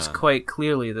shops, and it's quite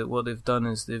clearly that what they've done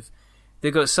is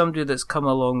they've got somebody that's come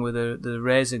along with the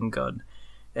resin gun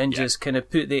and just kind of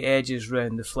put the edges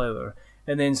round the flower,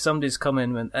 and then somebody's come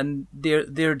in and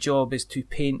their job is to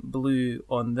paint blue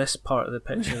on this part of the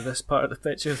picture, this part of the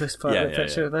picture, this part of the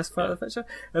picture, this part of the picture,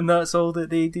 and that's all that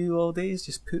they do all day is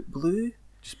just put blue.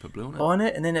 Just put blue on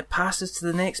it, and then it passes to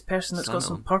the next person that's got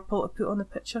some purple to put on the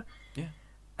picture. Yeah.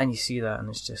 And you see that, and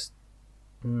it's just...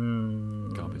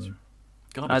 Garbage.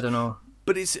 I don't know.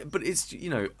 But it's you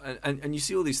know, and you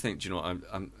see all these things. You know,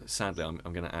 I'm sadly I'm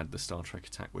going to add the Star Trek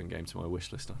Attack Wing game to my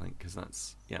wish list. I think because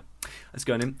that's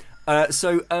going in.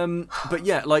 But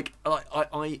yeah, like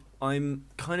I'm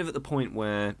kind of at the point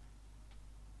where,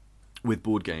 with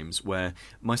board games, where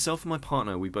myself and my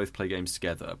partner, we both play games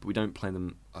together, but we don't play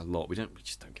them a lot. We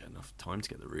just don't get enough time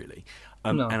together, really.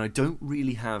 No. And I don't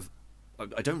really have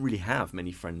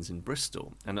many friends in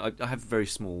Bristol, and I have a very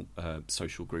small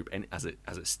social group, as it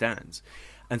stands,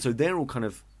 and so they're all kind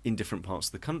of in different parts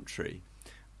of the country,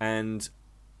 and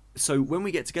so when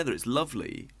we get together, it's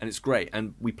lovely and it's great,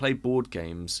 and we play board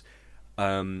games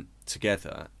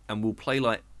together, and we'll play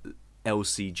like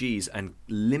LCGs and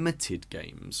limited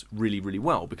games really, really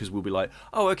well, because we'll be like,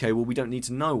 oh, okay, well, we don't need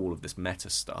to know all of this meta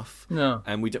stuff. No.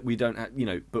 And we don't have, you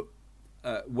know, but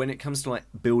when it comes to like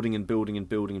building and building and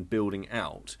building and building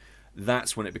out,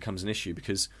 that's when it becomes an issue,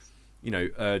 because, you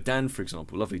know, Dan, for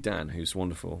example, lovely Dan, who's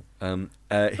wonderful. Sorry,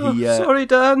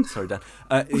 Dan. Sorry, Dan.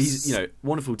 He's, you know,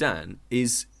 wonderful Dan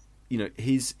is, you know,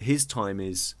 his time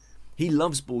is, he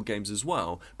loves board games as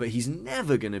well, but he's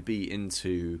never going to be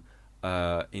into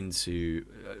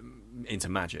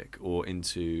Magic or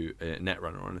into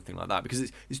Netrunner or anything like that, because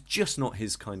it's just not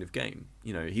his kind of game.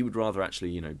 You know, he would rather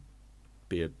actually, you know,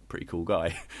 be a pretty cool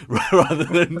guy rather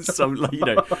than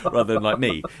rather than like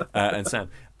me and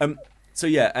Sam. So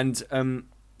yeah, and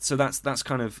so that's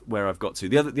kind of where I've got to.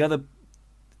 The other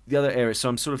area. So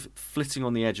I'm sort of flitting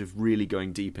on the edge of really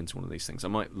going deep into one of these things. I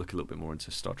might look a little bit more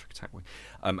into Star Trek Attack Wing,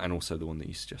 and also the one that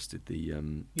you suggested. I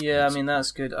mean,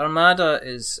 that's good. Armada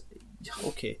is.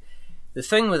 Okay, the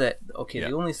thing with it. Okay,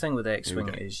 the only thing with X-Wing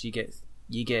is you get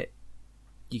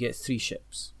 3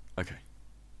 ships. Okay,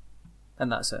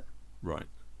 and that's it. Right.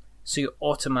 So you're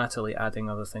automatically adding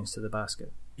other things to the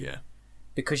basket. Yeah.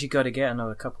 Because you got to get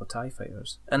another couple of TIE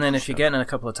fighters, and then if you're getting a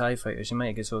couple of TIE fighters, you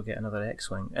might as well get another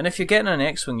X-Wing. And if you're getting an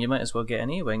X-Wing, you might as well get an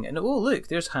A-Wing. And oh look,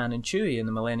 there's Han and Chewie in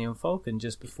the Millennium Falcon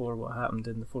just before what happened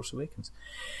in The Force Awakens.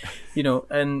 You know,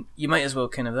 and you might as well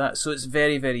kind of that. So it's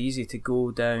very, very easy to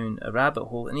go down a rabbit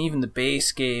hole. And even the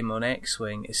base game on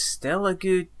X-Wing is still a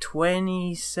good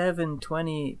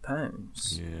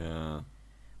 £28. Yeah.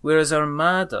 Whereas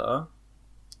Armada,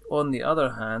 on the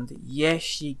other hand,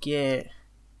 yes, you get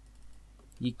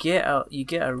a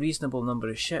reasonable number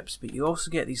of ships, but you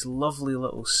also get these lovely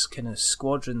little kind of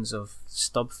squadrons of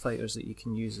stub fighters that you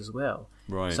can use as well.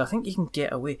 Right. So I think you can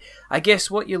get away. I guess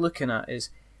what you're looking at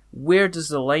is, where does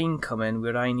the line come in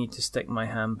where I need to stick my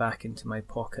hand back into my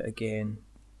pocket again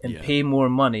and pay more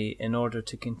money in order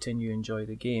to continue to enjoy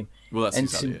the game? Well, that's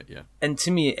exactly it, yeah. And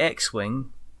to me,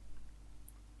 X-Wing,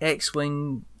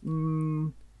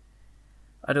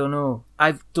 I don't know.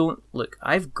 I've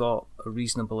got a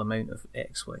reasonable amount of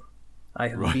X-Wing. I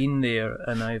have been there,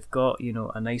 and I've got, you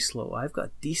know, I've got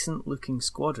a decent looking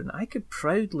squadron. I could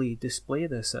proudly display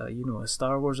this at, you know, a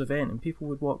Star Wars event, and people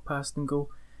would walk past and go,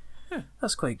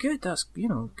 that's quite good. That's, you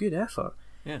know, good effort.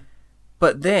 Yeah.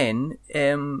 But then,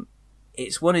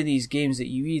 it's one of these games that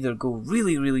you either go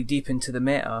really, really deep into the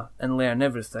meta and learn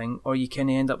everything, or you kind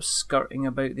of end up skirting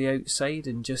about the outside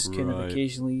and just kind of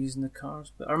occasionally using the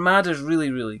cards. But Armada's really,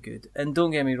 really good. And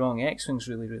don't get me wrong, X-Wing's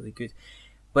really, really good.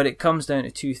 But it comes down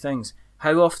to two things.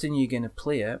 How often are you going to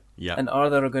play it? Yeah. And are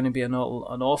there going to be an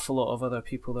awful lot of other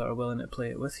people that are willing to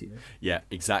play it with you? Yeah,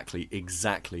 exactly.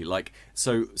 Like,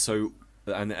 so,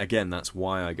 and again, that's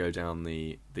why I go down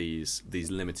these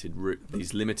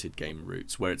limited game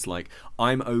routes, where it's like,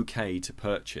 I'm okay to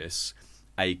purchase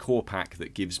a core pack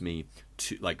that gives me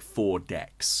 4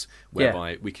 decks,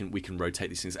 whereby we can rotate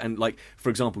these things. And like,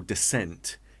 for example,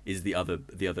 Descent is the other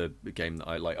game that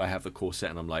I like. I have the core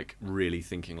set, and I'm like really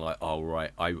thinking like, oh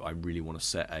right, I really want to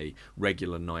set a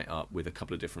regular night up with a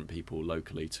couple of different people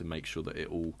locally to make sure that it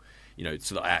all,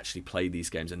 so that I actually play these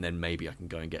games, and then maybe I can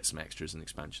go and get some extras and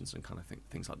expansions and kind of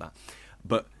things like that.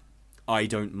 But I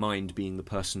don't mind being the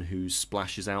person who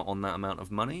splashes out on that amount of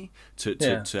money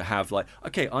to have like,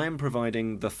 okay, I am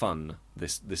providing the fun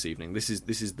this evening. This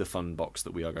is the fun box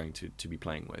that we are going to be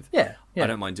playing with. Yeah. I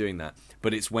don't mind doing that,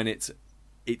 but it's when it's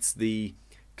the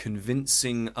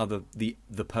convincing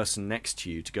the person next to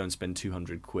you to go and spend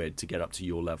 200 quid to get up to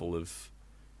your level of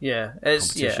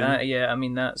competition. I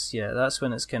mean that's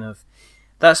when it's kind of,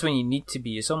 that's when you need to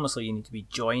be. It's almost like you need to be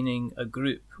joining a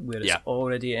group where it's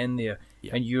already in there,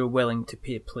 and you're willing to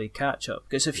play catch up.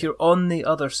 Because if you're on the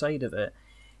other side of it,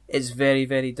 it's very,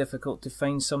 very difficult to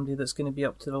find somebody that's going to be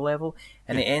up to the level,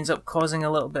 and it ends up causing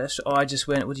a little bit of, I just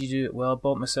went, what did you do? Well, I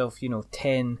bought myself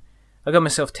 10. I got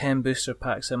myself 10 booster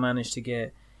packs. I managed to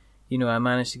get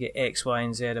X, Y,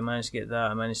 and Z. I managed to get that.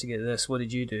 I managed to get this. What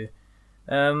did you do?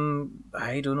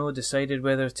 I don't know. Decided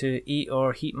whether to eat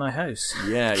or heat my house.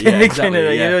 Yeah,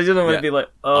 exactly. You don't want to be like,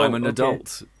 oh, I'm an adult,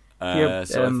 so I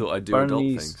thought I'd do adult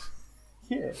things.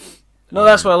 Yeah. No,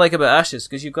 that's what I like about Ashes,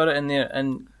 because you've got it in there,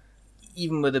 and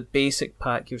even with a basic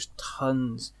pack, there's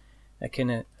tons. I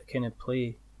kind of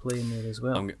play in there as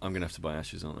well. I'm gonna have to buy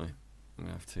Ashes, aren't I? I'm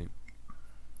gonna have to.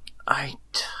 I'm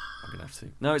gonna have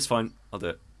to. No, it's fine. I'll do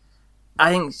it. I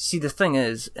think. See, the thing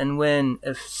is,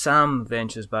 if Sam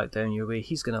ventures back down your way,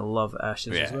 he's gonna love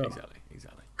Ashes as well.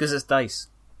 Exactly. Because it's dice.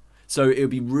 So it would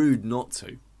be rude not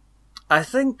to. I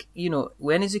think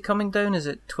when is he coming down? Is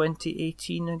it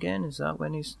 2018 again? Is that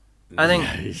when he's? I think.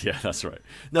 Yeah, that's right.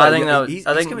 No, I think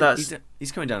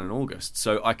he's coming down in August,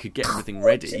 so I could get everything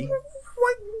ready.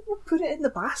 Why put it in the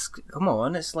basket? Come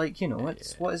on, it's like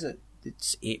it's what is it?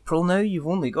 It's April now. You've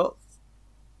only got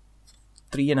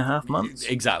 3.5 months.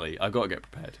 Exactly. I've got to get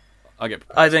prepared.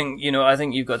 I think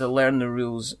you've got to learn the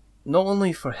rules, not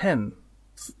only for him,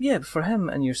 for him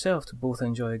and yourself to both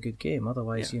enjoy a good game.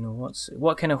 Otherwise,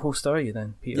 what kind of host are you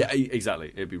then, Peter? Yeah,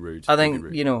 exactly. It'd be rude. I think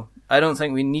I don't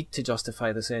think we need to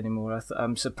justify this anymore.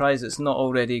 I'm surprised it's not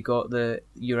already got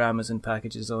your Amazon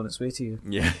packages on its way to you.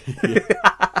 Yeah.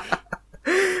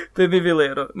 But maybe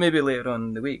later on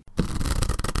in the week.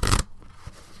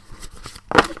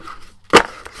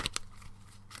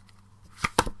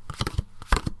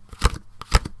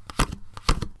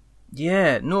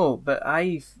 Yeah, no, but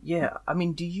I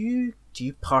mean, do you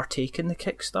partake in the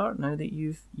Kickstart now that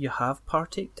you have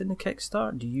partaked in the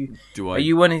Kickstart? Are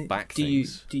you one of back do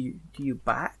things? you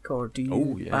back, or do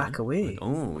you back away?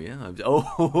 Oh yeah.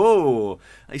 Oh,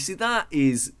 I see. That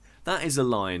is a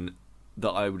line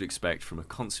that I would expect from a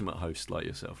consummate host like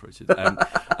yourself, Richard.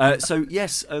 So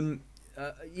yes, I've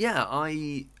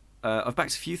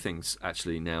backed a few things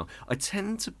actually now. I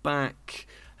tend to back.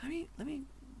 Let me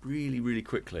really, really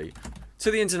quickly to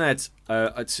the internet.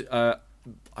 I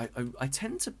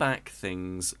tend to back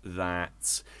things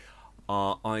that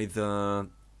are either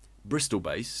Bristol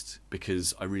based,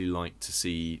 because I really like to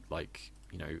see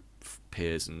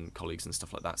peers and colleagues and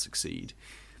stuff like that succeed.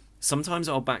 Sometimes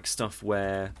I'll back stuff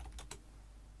where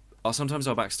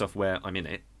I'm in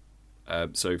it.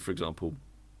 So for example,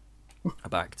 I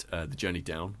backed The Journey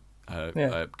Down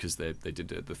because they did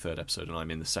the 3rd episode and I'm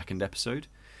in the 2nd episode.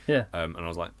 Yeah. And I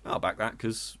was like, I'll back that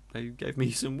because they gave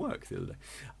me some work the other day.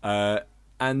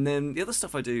 And then the other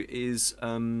stuff I do is,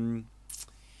 kind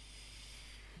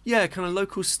of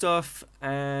local stuff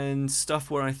and stuff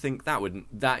where I think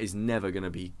that is never going to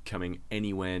be coming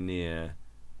anywhere near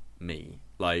me,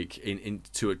 like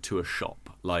to a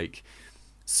shop. Like,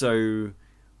 so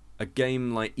a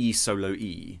game like Solo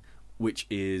E, which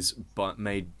is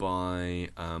made by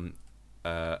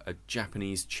a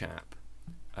Japanese chap.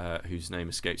 Whose name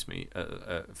escapes me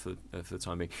for the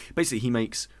time being. Basically, he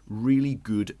makes really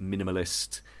good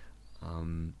minimalist,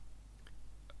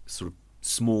 sort of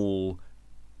small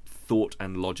thought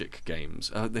and logic games.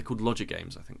 They're called logic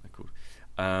games, I think they're called.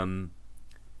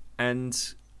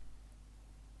 And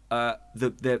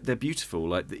they're beautiful.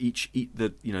 Like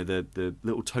the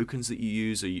little tokens that you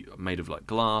use are made of like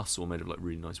glass or made of like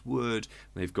really nice wood.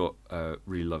 They've got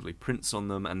really lovely prints on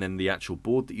them, and then the actual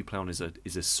board that you play on is a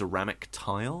ceramic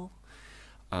tile.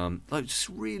 Like just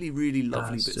really, really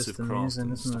lovely That's bits just of craft amazing,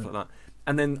 and isn't stuff it? like that.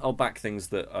 And then I'll back things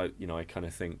that I kind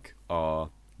of think are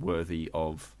worthy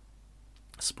of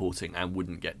supporting and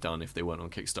wouldn't get done if they weren't on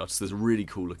Kickstarter. So there's a really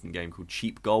cool looking game called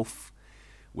Cheap Golf,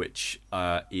 which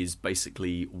is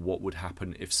basically what would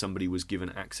happen if somebody was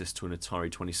given access to an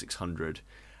Atari 2600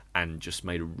 and just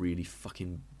made a really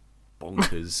fucking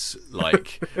bonkers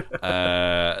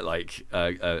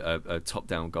a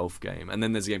top-down golf game. And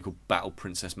then there's a game called Battle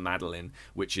Princess Madeline,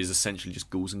 which is essentially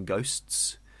just ghouls and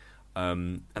ghosts.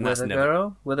 And With that's a never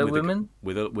girl? With a woman?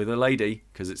 with a lady,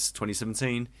 because it's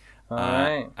 2017.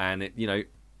 Alright. And it,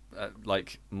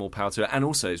 like more power to it. And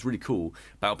also, it's really cool.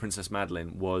 Battle Princess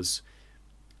Madeline was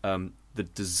the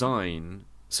design.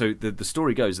 So the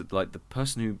story goes that like the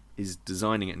person who is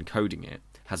designing it and coding it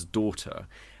has a daughter,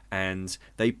 and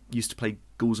they used to play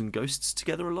Ghouls and Ghosts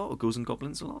together a lot, or Ghouls and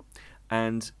Goblins a lot.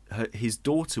 And his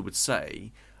daughter would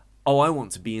say, "Oh, I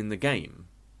want to be in the game."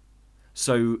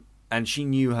 So, and she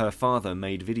knew her father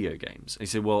made video games. And he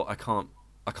said, "Well, I can't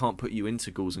put you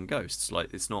into Ghouls and Ghosts.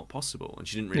 Like, it's not possible." And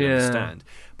she didn't really understand.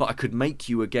 But I could make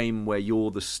you a game where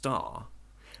you're the star.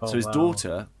 So his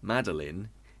daughter, Madeline,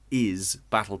 is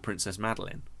Battle Princess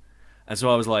Madeline. And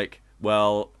so I was like,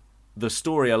 well, the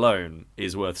story alone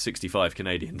is worth 65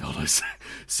 Canadian dollars.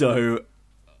 So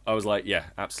I was like, yeah,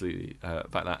 absolutely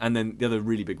back that. And then the other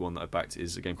really big one that I backed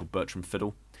is a game called Bertram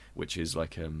Fiddle, which is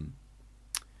like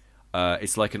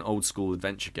it's like an old school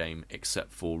adventure game,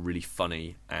 except for really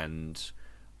funny and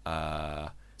so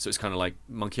it's kind of like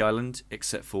Monkey Island,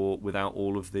 except for without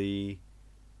all of the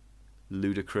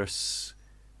ludicrous,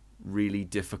 really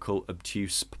difficult,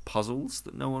 obtuse puzzles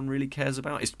that no one really cares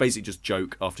about. It's basically just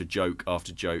joke after joke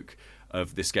after joke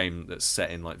of this game that's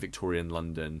set in like Victorian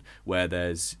London, where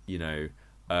there's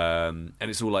and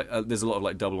it's all like there's a lot of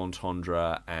like double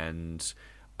entendre and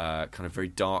kind of very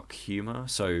dark humour.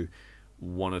 So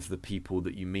one of the people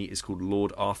that you meet is called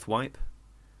Lord Arthwipe.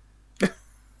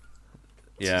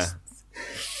 Yeah.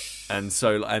 And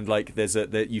so, and like,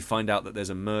 you find out that there's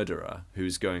a murderer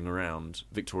who's going around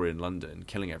Victorian London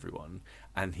killing everyone,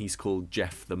 and he's called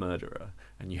Jeff the Murderer,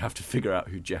 and you have to figure out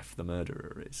who Jeff the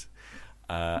Murderer is.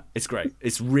 It's great.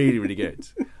 It's really, really good.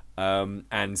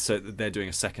 And so they're doing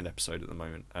a second episode at the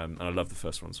moment, and I love the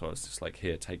first one, so I was just like,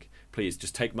 here, please,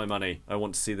 just take my money. I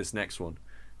want to see this next one.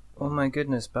 Oh my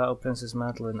goodness, Battle Princess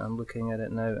Madeline. I'm looking at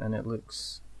it now, and it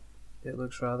looks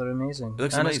rather amazing. It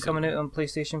looks and amazing. It's coming out on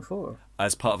PlayStation 4.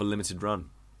 As part of a limited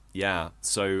run. Yeah.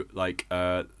 So like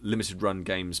limited run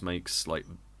games makes like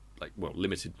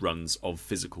limited runs of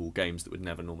physical games that would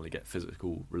never normally get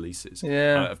physical releases.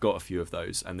 Yeah. I've got a few of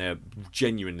those, and they're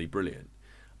genuinely brilliant.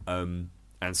 And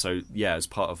so yeah, as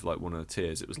part of like one of the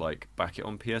tiers, it was like, back it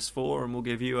on PS4 and we'll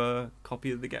give you a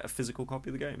physical copy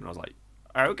of the game. And I was like,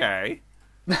 okay.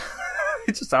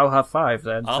 I'll have 5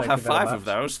 then. I'll Thank have you very 5 much. of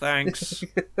those, thanks.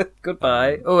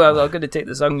 Goodbye. I'm going to take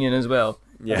this onion as well.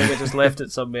 Yeah. I think I just left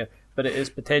it somewhere, but it is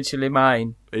potentially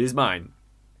mine. It is mine.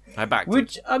 I backed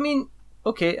it. Have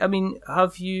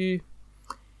you...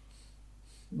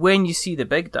 When you see the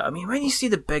big dial, it's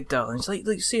like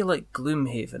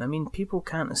Gloomhaven. People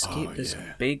can't escape this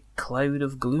big cloud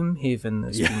of Gloomhaven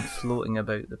that's been floating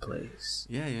about the place.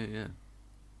 Yeah.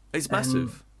 It's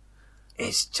massive.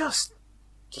 It's just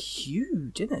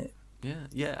huge, isn't it?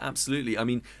 Yeah, absolutely.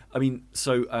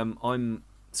 So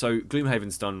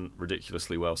Gloomhaven's done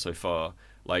ridiculously well so far.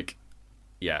 Like,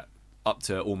 yeah, up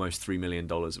to almost $3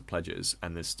 million of pledges,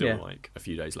 and there's still like a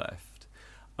few days left.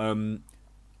 And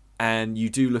you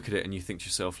do look at it and you think to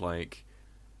yourself, like,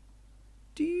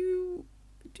 do you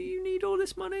need all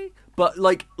this money? But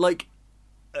the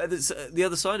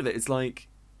other side of it, it's like,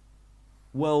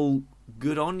 well,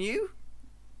 good on you.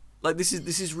 Like, this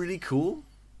is really cool.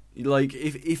 Like,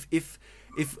 if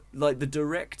like the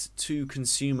direct to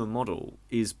consumer model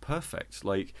is perfect.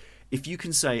 Like, if you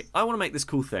can say, I want to make this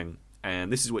cool thing,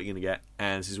 and this is what you're going to get,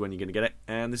 and this is when you're going to get it,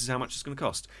 and this is how much it's going to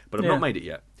cost, but I've not made it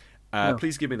yet. No.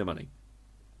 Please give me the money.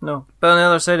 No. But on the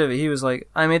other side of it, he was like,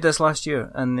 I made this last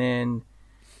year, and then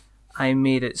I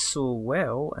made it so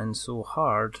well and so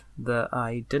hard that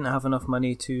I didn't have enough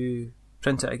money to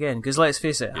print it again. Because let's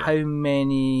face it, how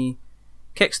many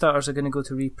Kickstarters are going to go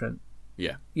to reprint?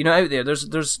 Yeah. Out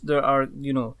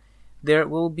there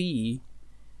will be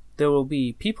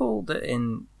people that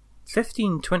in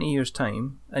 15, 20 years'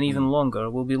 time, and even longer,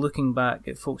 will be looking back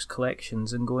at folks'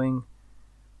 collections and going,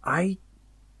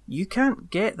 you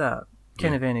can't get that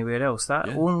kind of anywhere else. That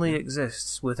only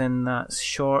exists within that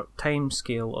short time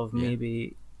scale of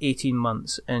maybe 18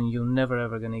 months, and you're never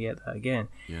ever going to get that again.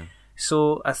 Yeah.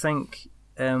 So I think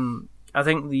I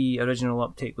think the original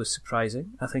uptake was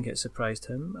surprising. I think it surprised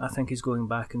him. I think he's going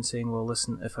back and saying, well,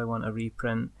 listen, if I want a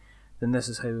reprint, then this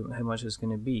is how much it's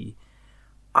going to be.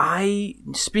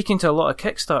 Speaking to a lot of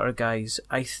Kickstarter guys,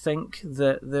 I think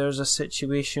that there's a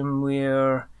situation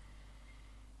where,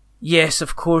 yes,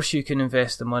 of course you can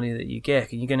invest the money that you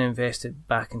get and you're going to invest it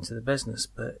back into the business,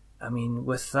 but I mean,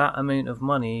 with that amount of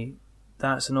money,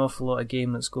 that's an awful lot of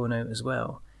game that's going out as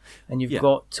well. And you've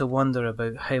got to wonder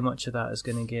about how much of that is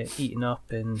going to get eaten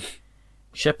up in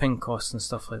shipping costs and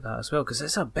stuff like that as well, because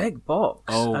it's a big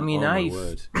box. My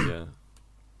word.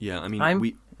 Yeah. I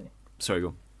mean, sorry,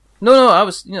 go. No, I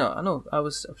was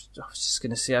just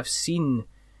going to say, I've seen,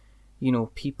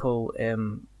 people,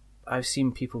 I've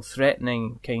seen people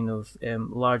threatening kind of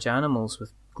large animals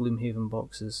with Gloomhaven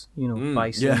boxes,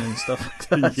 bison and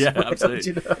stuff like that. Yeah, absolutely. Do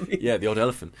you know what I mean? Yeah, the odd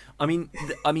elephant. I mean,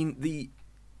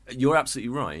 you're absolutely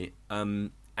right.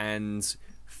 And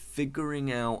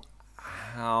figuring out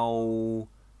how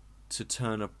to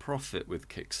turn a profit with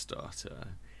Kickstarter,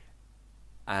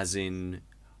 as in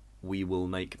we will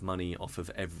make money off of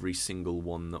every single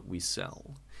one that we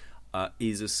sell,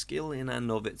 is a skill in and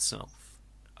of itself.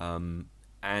 And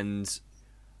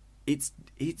it's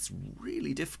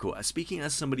really difficult. Speaking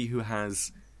as somebody who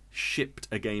has shipped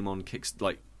a game on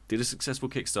did a successful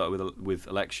Kickstarter with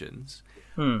Elections,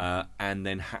 and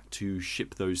then had to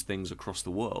ship those things across the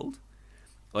world.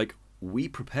 Like, we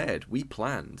prepared, we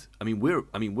planned. I mean,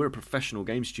 we're a professional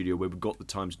game studio where we've got the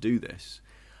time to do this.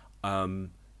 To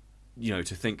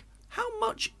think, how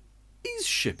much is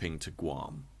shipping to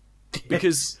Guam?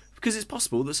 Because it's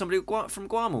possible that somebody from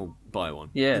Guam will buy one.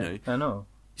 Yeah, I know.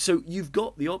 So you've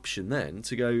got the option then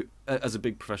to go, as a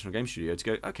big professional game studio, to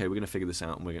go, okay, we're going to figure this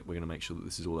out and we're going to make sure that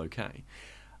this is all okay.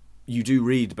 You do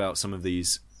read about some of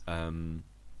these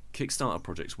Kickstarter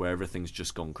projects where everything's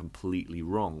just gone completely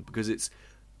wrong because it's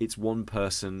one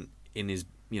person in his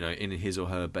or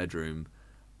her bedroom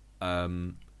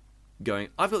going,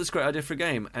 I've got this great idea for a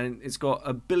game and it's got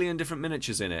 1 billion different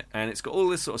miniatures in it and it's got all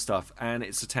this sort of stuff and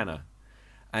it's a tenner.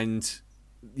 And,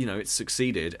 it's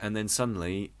succeeded, and then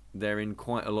suddenly they're in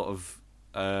quite a lot of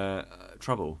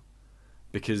trouble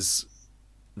because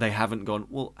they haven't gone,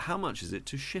 well, how much is it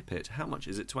to ship it? How much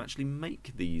is it to actually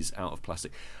make these out of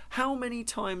plastic? How many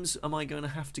times am I going to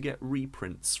have to get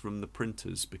reprints from the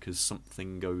printers because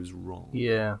something goes wrong?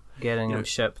 Yeah, getting them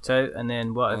shipped out, and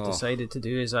then what I've decided to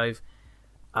do is I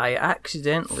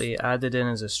accidentally added in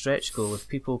as a stretch goal, if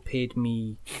people paid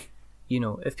me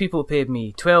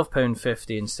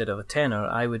 £12.50 instead of a tenner,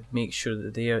 I would make sure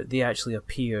that they actually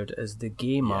appeared as the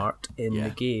game art in the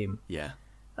game. Yeah.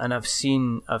 And I've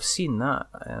seen that.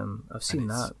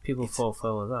 That. People fall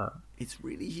foul of that. It's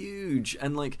really huge.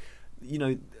 And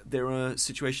there are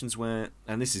situations where,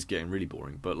 and this is getting really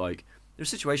boring, but there are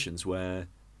situations where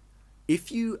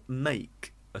if you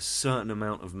make a certain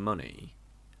amount of money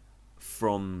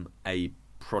from a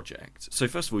project, so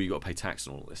first of all, you've got to pay tax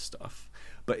and all this stuff.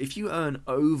 But if you earn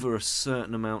over a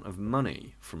certain amount of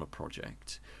money from a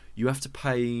project, you have to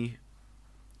pay,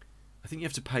 I think you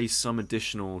have to pay some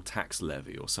additional tax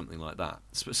levy or something like that,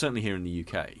 certainly here in the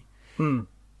UK.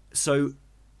 So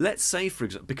let's say, for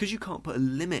example, because you can't put a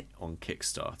limit on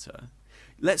Kickstarter,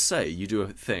 let's say you do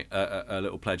a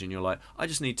little pledge and you're like, I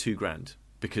just need $2,000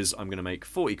 because I'm going to make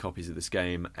 40 copies of this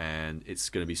game and it's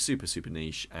going to be super, super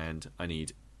niche and I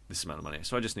need this amount of money.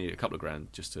 So I just need a couple of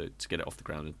grand just to get it off the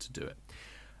ground and to do it.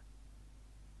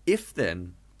 If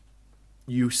then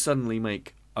you suddenly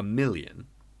make $1 million,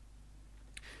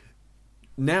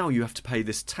 now you have to pay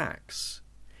this tax,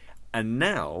 and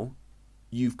now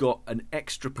you've got an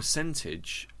extra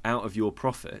percentage out of your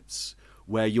profits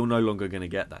where you're no longer going to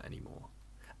get that anymore.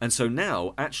 And so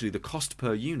now actually the cost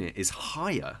per unit is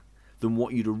higher than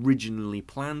what you'd originally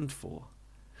planned for.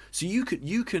 So you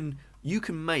can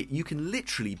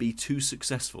literally be too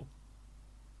successful.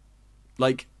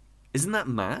 Isn't that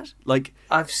mad? I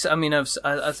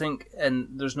think, and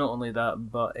there's not only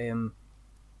that, but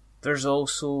there's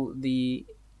also the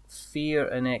fear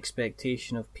and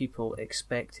expectation of people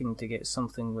expecting to get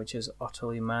something which is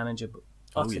utterly manageable,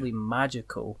 utterly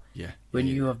magical. When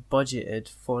you have budgeted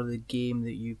for the game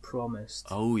that you promised.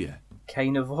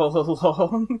 Kind of all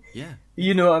along.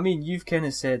 You know what I mean? You've kind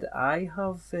of said, I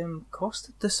have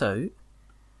costed this out,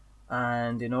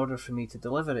 and in order for me to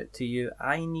deliver it to you,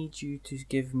 I need you to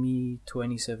give me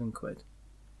 27 quid.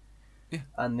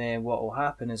 And then what will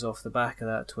happen is, off the back of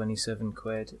that 27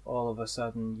 quid, all of a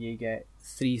sudden you get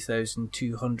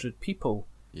 3,200 people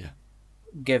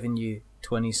giving you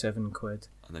 27 quid.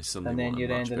 And they suddenly want a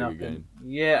much bigger game.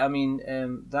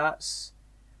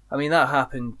 That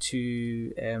happened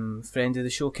to friend of the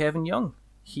show, Kevin Young.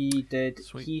 He did.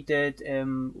 Sweet. He did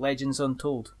Legends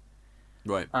Untold,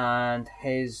 Right. and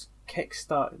his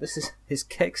Kickstarter. This is his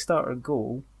Kickstarter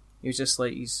goal. He was just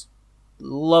like, he's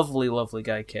lovely, lovely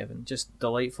guy, Kevin. Just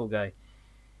delightful guy.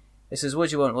 He says, "What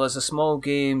do you want?" "Well, it's a small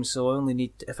game, so I only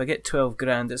need. If I get 12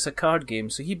 grand, it's a card game."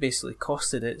 So he basically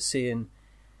costed it, saying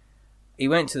he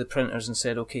went to the printers and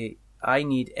said, "Okay, I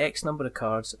need X number of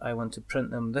cards. I want to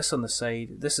print them. This on the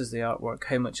side. This is the artwork.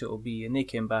 How much it will be?" And they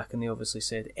came back and they obviously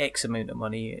said X amount of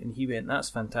money. And he went, "That's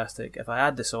fantastic. If I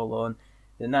add this all on,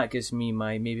 then that gives me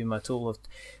my total of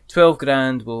 12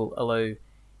 grand will allow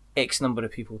X number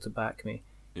of people to back me."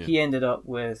 Yeah. He ended up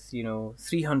with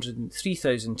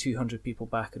 3,200 people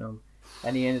backing him,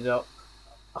 and he ended up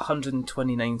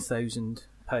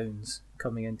 £129,000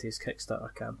 coming into his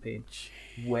Kickstarter campaign,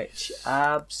 which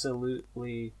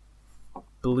absolutely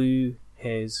blew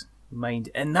his mind.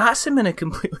 And that's him in a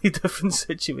completely different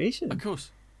situation. Of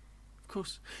course.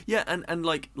 Yeah, and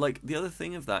like the other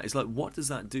thing of that is, like, what does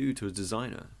that do to a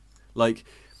designer? Like,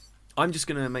 I'm just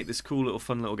gonna make this cool little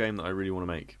fun little game that I really want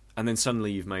to make, and then suddenly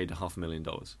you've made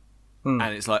 $500,000, and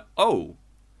it's like, oh,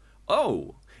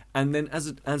 and then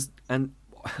and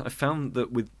I found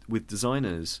that with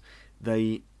designers,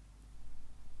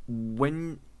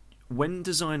 when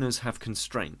designers have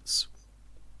constraints,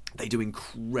 they do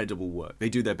incredible work. They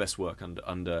do their best work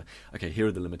under okay, here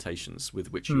are the limitations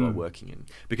with which you are working in.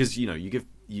 Because,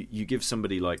 you give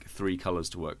somebody like 3 colours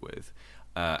to work with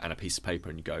and a piece of paper,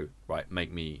 and you go, right,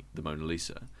 make me the Mona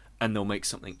Lisa. And they'll make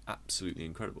something absolutely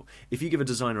incredible. If you give a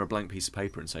designer a blank piece of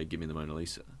paper and say, give me the Mona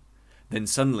Lisa, then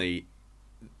suddenly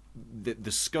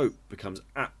the scope becomes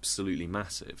absolutely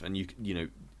massive. And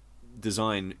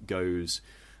design goes...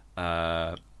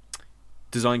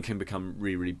 design can become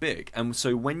really, really big. And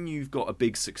so when you've got a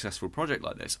big successful project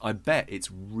like this, I bet it's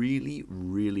really,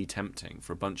 really tempting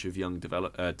for a bunch of young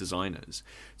designers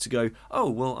to go, oh,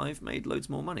 well, I've made loads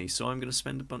more money, so I'm going to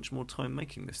spend a bunch more time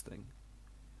making this thing.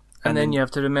 And then you have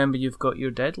to remember you've got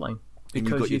your deadline.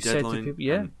 Because you've said to people,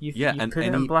 you've put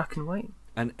it in black and white.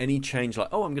 And any change, like,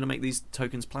 oh, I'm going to make these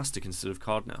tokens plastic instead of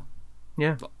card now.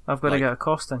 Yeah, I've got to get a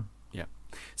costing. Yeah.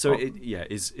 So it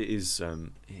is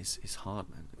hard,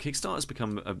 man. Kickstarter's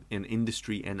become an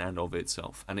industry in and of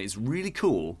itself, and it's really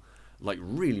cool, like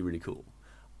really, really cool.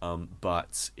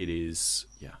 But it is,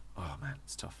 oh man,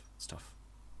 it's tough.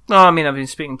 No, I mean, I've been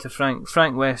speaking to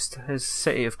Frank West, his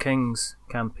City of Kings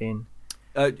campaign.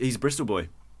 He's a Bristol boy.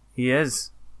 He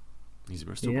is. He's a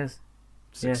Bristol. He is.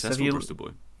 Successful Bristol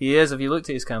boy. He is. Have you looked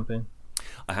at his campaign?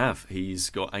 I have. He's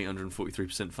got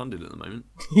 843% funded at the moment.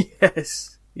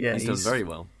 Yes. Yeah, he's done very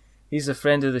well. He's a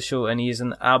friend of the show, and he's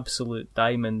an absolute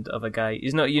diamond of a guy.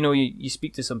 He's not, you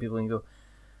speak to some people and you go,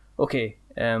 okay,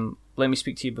 let me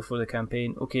speak to you before the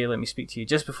campaign. Okay, let me speak to you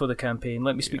just before the campaign.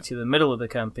 Let me speak to you in the middle of the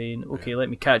campaign. Okay, let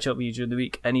me catch up with you during the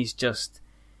week. And he's just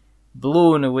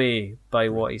blown away by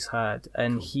what he's had.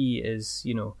 And he is,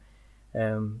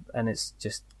 and it's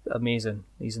just amazing.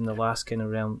 He's in the last kind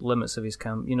of limits of his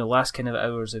last kind of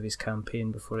hours of his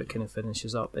campaign before it kind of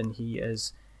finishes up, and he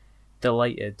is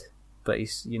delighted. But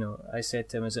he's, I said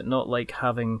to him, is it not like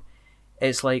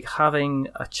it's like having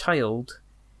a child,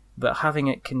 but having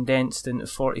it condensed into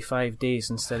 45 days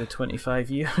instead of 25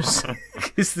 years?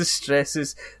 Because the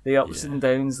stresses, the ups and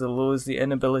downs, the lows, the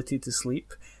inability to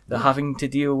sleep, the having to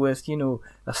deal with,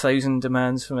 1,000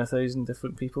 demands from 1,000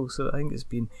 different people. So I think it's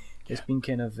been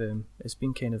kind of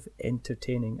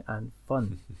entertaining and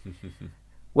fun.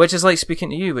 Which is like speaking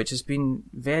to you, which has been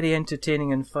very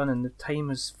entertaining and fun, and the time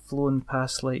has flown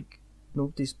past like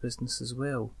nobody's business as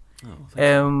well. Oh, thank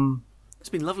you. It's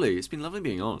been lovely. It's been lovely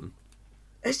being on.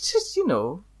 It's just,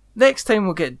 next time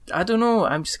we'll get, I don't know,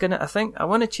 I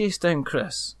want to chase down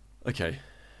Chris. Okay.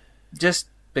 Just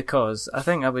because I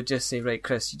think I would just say, right,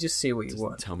 Chris, you just say what you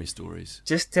want. Tell me stories.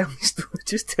 Just tell me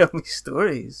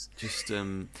stories. Just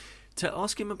to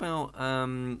ask him about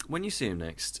when you see him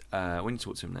next, when you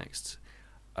talk to him next,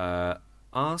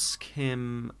 ask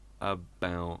him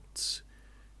about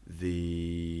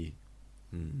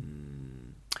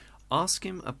ask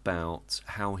him about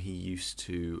how he used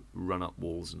to run up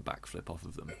walls and backflip off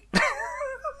of them.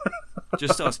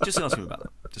 Just ask him about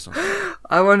that.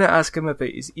 I want to ask him about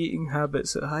his eating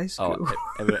habits at high school.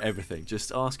 Oh, everything.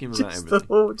 Just ask him about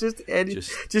everything.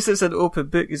 Just as an open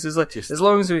book. It's just like, as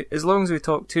long as we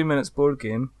talk 2 minutes board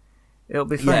game, it'll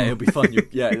be fun. Yeah, it'll be fun.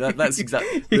 That's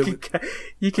exactly.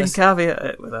 You can caveat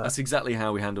it with that. That's exactly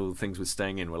how we handle things with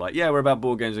staying in. We're like, we're about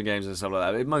board games and stuff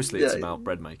like that. Mostly, it's about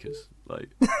bread makers,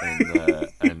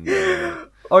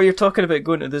 or you're talking about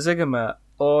going to the Ziggurat,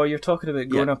 or you're talking about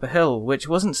going up a hill, which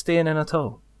wasn't staying in at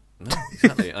all. No,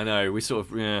 exactly. I know. We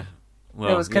sort of Well,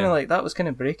 it was kind of like that was kind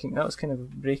of breaking. That was kind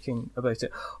of breaking about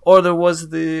it. Or there was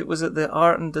the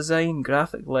art and design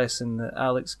graphic lesson that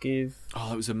Alex gave. Oh,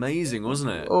 that was amazing,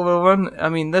 wasn't it? Over one.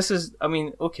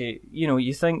 Okay,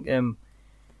 you think.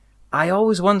 I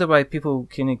always wonder why people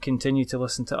can continue to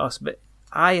listen to us, but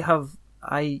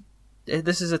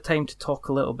this is a time to talk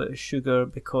a little bit of sugar,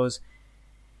 because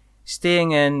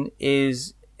staying in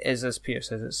is as Peter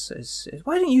says, is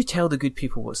why don't you tell the good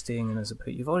people what staying in is about?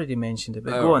 You've already mentioned it,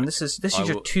 but go on. This is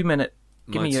your 2 minute.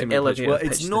 Give me your elevator pitch. Well,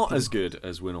 it's not as good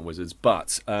as We're Not Wizards,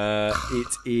 but it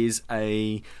is it's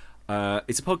a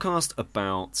podcast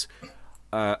about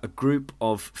a group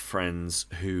of friends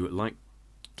who like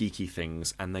geeky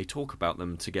things, and they talk about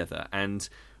them together. And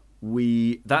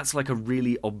that's like a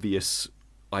really obvious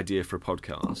idea for a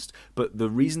podcast, but the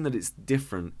reason that it's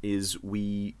different is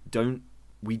we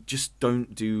just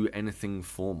don't do anything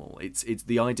formal. It's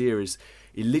the idea is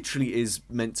it literally is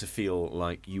meant to feel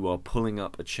like you are pulling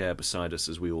up a chair beside us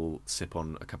as we all sip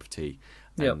on a cup of tea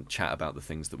and chat about the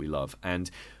things that we love.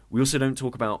 And we also don't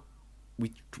talk about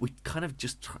we kind of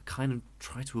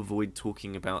try to avoid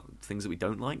talking about things that we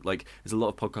don't like. Like, there's a lot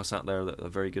of podcasts out there that are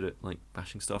very good at like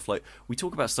bashing stuff. Like, we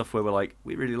talk about stuff where we're like,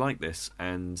 we really like this,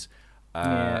 and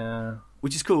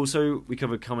which is cool. So we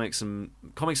cover comics and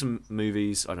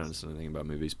movies. I don't understand anything about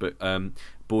movies, but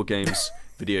board games,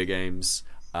 video games,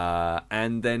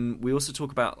 and then we also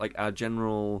talk about like our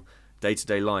general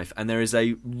day-to-day life. And there is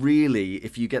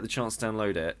if you get the chance to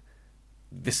download it,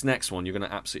 this next one, you're going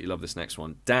to absolutely love this next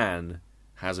one. Dan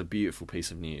has a beautiful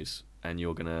piece of news, and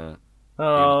you're gonna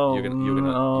love it. Goodness.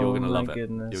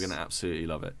 You're gonna absolutely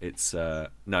love it. It's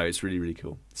it's really, really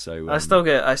cool. So I still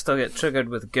get triggered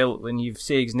with guilt when you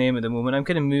say his name at the moment. I'm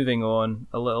kind of moving on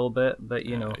a little bit, but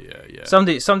yeah.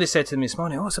 Somebody said to me this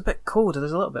morning, "Oh, it's a bit cold.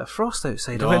 There's a little bit of frost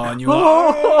outside." And you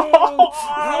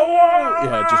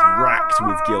just racked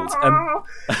with guilt.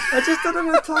 I just did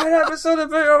an entire episode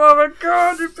about it. Oh my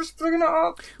god, you're just bringing it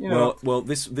up. Well,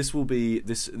 this will be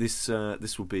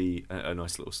a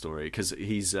nice little story, because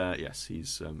he's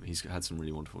had some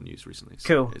really wonderful news recently.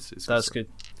 So cool, that's good.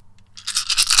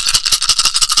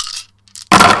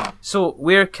 So,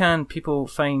 where can people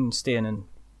find Staying In?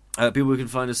 People can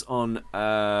find us on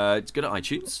go to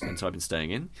iTunes and type in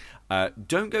Staying In.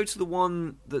 Don't go to the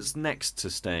one that's next to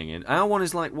Staying In. Our one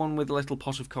is like one with a little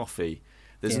pot of coffee.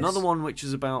 There's another one which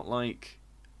is about like,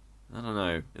 I don't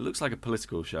know, it looks like a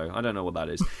political show. I don't know what that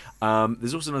is.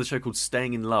 There's also another show called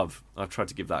Staying in Love. I've tried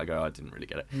to give that a go. I didn't really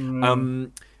get it.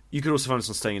 You can also find us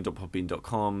on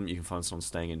stayingin.podbean.com. You can find us on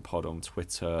Staying In Pod on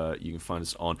Twitter. You can find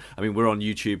us on, we're on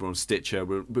YouTube, we're on Stitcher.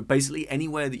 We're basically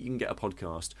anywhere that you can get a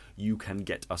podcast, you can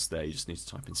get us there. You just need to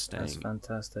type in Staying In. That's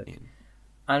fantastic.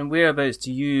 And whereabouts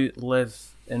do you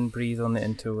live and breathe on the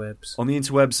interwebs? On the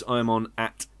interwebs, I'm on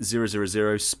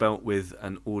 @000, spelt with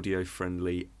an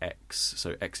audio-friendly X.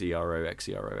 So XERO. You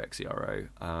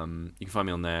can find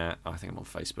me on there. I think I'm on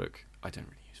Facebook. I don't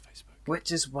really use Facebook.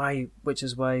 Which is why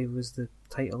was the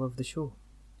title of the show.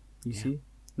 You see?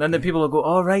 Then the people will go,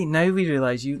 "Oh, right, now we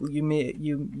realise you made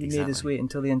us wait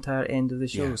until the entire end of the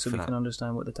show so we can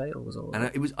understand what the title was all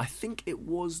about." And I think it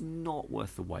was not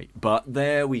worth the wait. But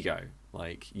there we go.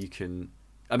 Like, you can...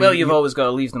 you've always got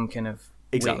to leave them kind of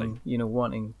waiting,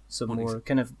 wanting some more,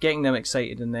 kind of getting them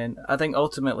excited. And then I think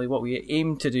ultimately what we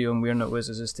aim to do on We're Not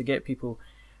Wizards is to get people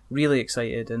really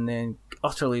excited and then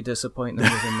utterly disappoint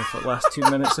them within the last 2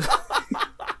 minutes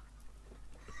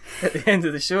at the end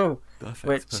of the show.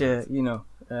 Perfect. And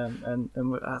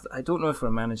I don't know if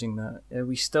we're managing that.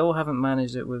 We still haven't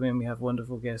managed it when we have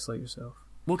wonderful guests like yourself.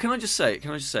 Well, can I just say,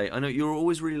 I know you're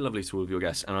always really lovely to all of your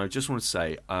guests, and I just want to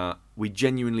say, we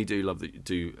genuinely do love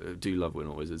We're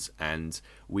Not Wizards, and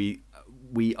we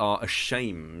are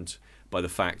ashamed by the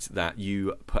fact that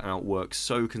you put out work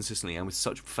so consistently and with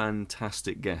such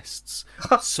fantastic guests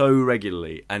so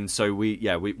regularly, and so we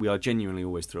are genuinely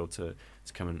always thrilled to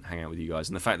come and hang out with you guys,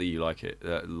 and the fact that you like it,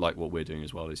 like what we're doing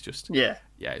as well, is just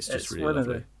it's just really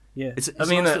lovely. It's a nice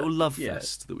little love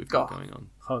fest that we've got going on.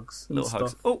 Hugs. Little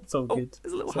hugs. Oh, it's all good.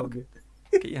 There's a little hug. Good.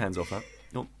 Get your hands off that.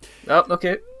 Oh,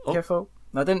 okay. Careful.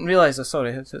 I didn't realise.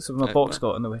 Sorry, it's my box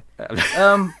got in the way.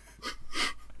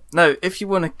 Now, if you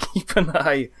want to keep an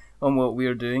eye on what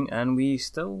we're doing, and we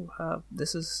still have...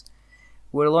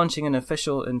 We're launching an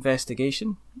official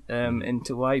investigation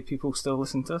into why people still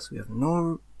listen to us. We have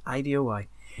no idea why.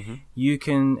 Mm-hmm. You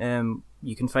can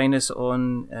find us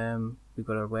on... we've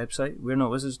got our website,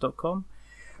 we'renotwizards.com.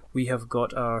 We have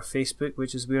got our Facebook,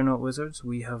 which is We're Not Wizards.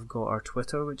 We have got our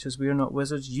Twitter, which is We're Not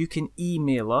Wizards. You can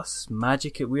email us,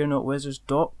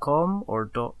 magic@we'renotwizards.com or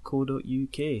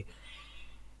 .co.uk.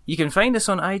 You can find us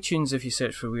on iTunes if you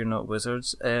search for We're Not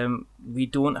Wizards. We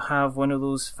don't have one of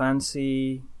those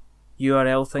fancy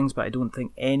URL things, but I don't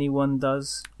think anyone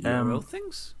does. URL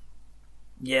things?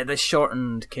 Yeah, the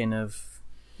shortened kind of...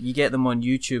 You get them on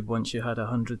YouTube once you had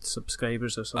 100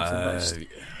 subscribers or something.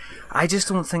 I just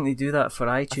don't think they do that for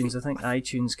iTunes. I think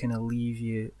iTunes kind of leave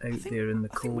you out there in the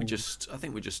cold. I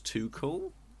think we're just too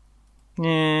cool.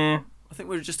 Yeah. I think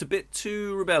we're just a bit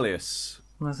too rebellious.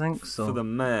 I think so. For the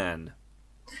man.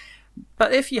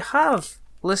 But if you have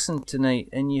listened tonight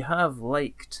and you have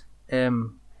liked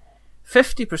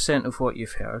 50% of what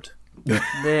you've heard,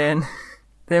 then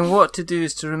what to do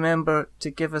is to remember to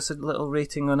give us a little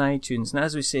rating on iTunes. And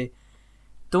as we say,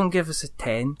 don't give us a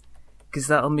 10, because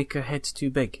that'll make our heads too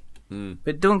big.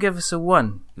 But don't give us a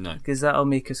 1, because that'll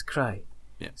make us cry.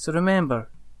 Yeah. So remember,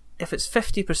 if it's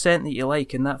 50% that you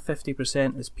like and that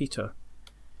 50% is Peter,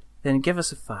 then give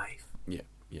us a 5.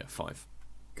 Yeah, 5.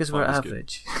 Because we're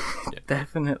average.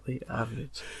 Definitely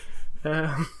average.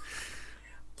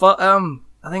 But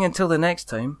I think until the next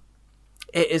time,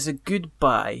 it is a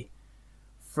goodbye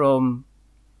from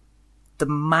the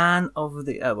man of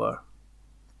the hour,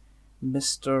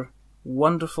 Mr.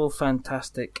 Wonderful,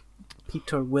 Fantastic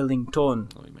Peter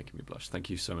Willington. Oh, you're making me blush. Thank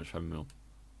you so much for having me on.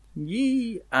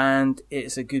 Yee! And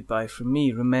it's a goodbye from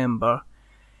me. Remember,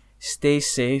 stay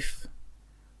safe,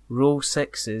 roll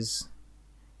 6s,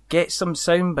 get some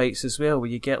sound bites as well, where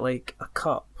you get like a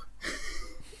cup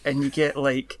and you get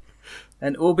like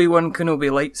an Obi-Wan Kenobi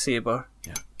lightsaber.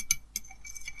 Yeah.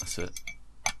 That's it.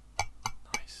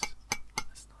 Nice.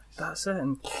 That's nice. That's it.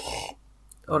 And,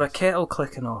 or a kettle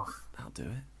clicking off. That'll do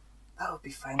it. That would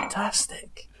be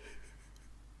fantastic.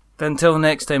 But until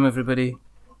next time, everybody,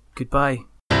 goodbye.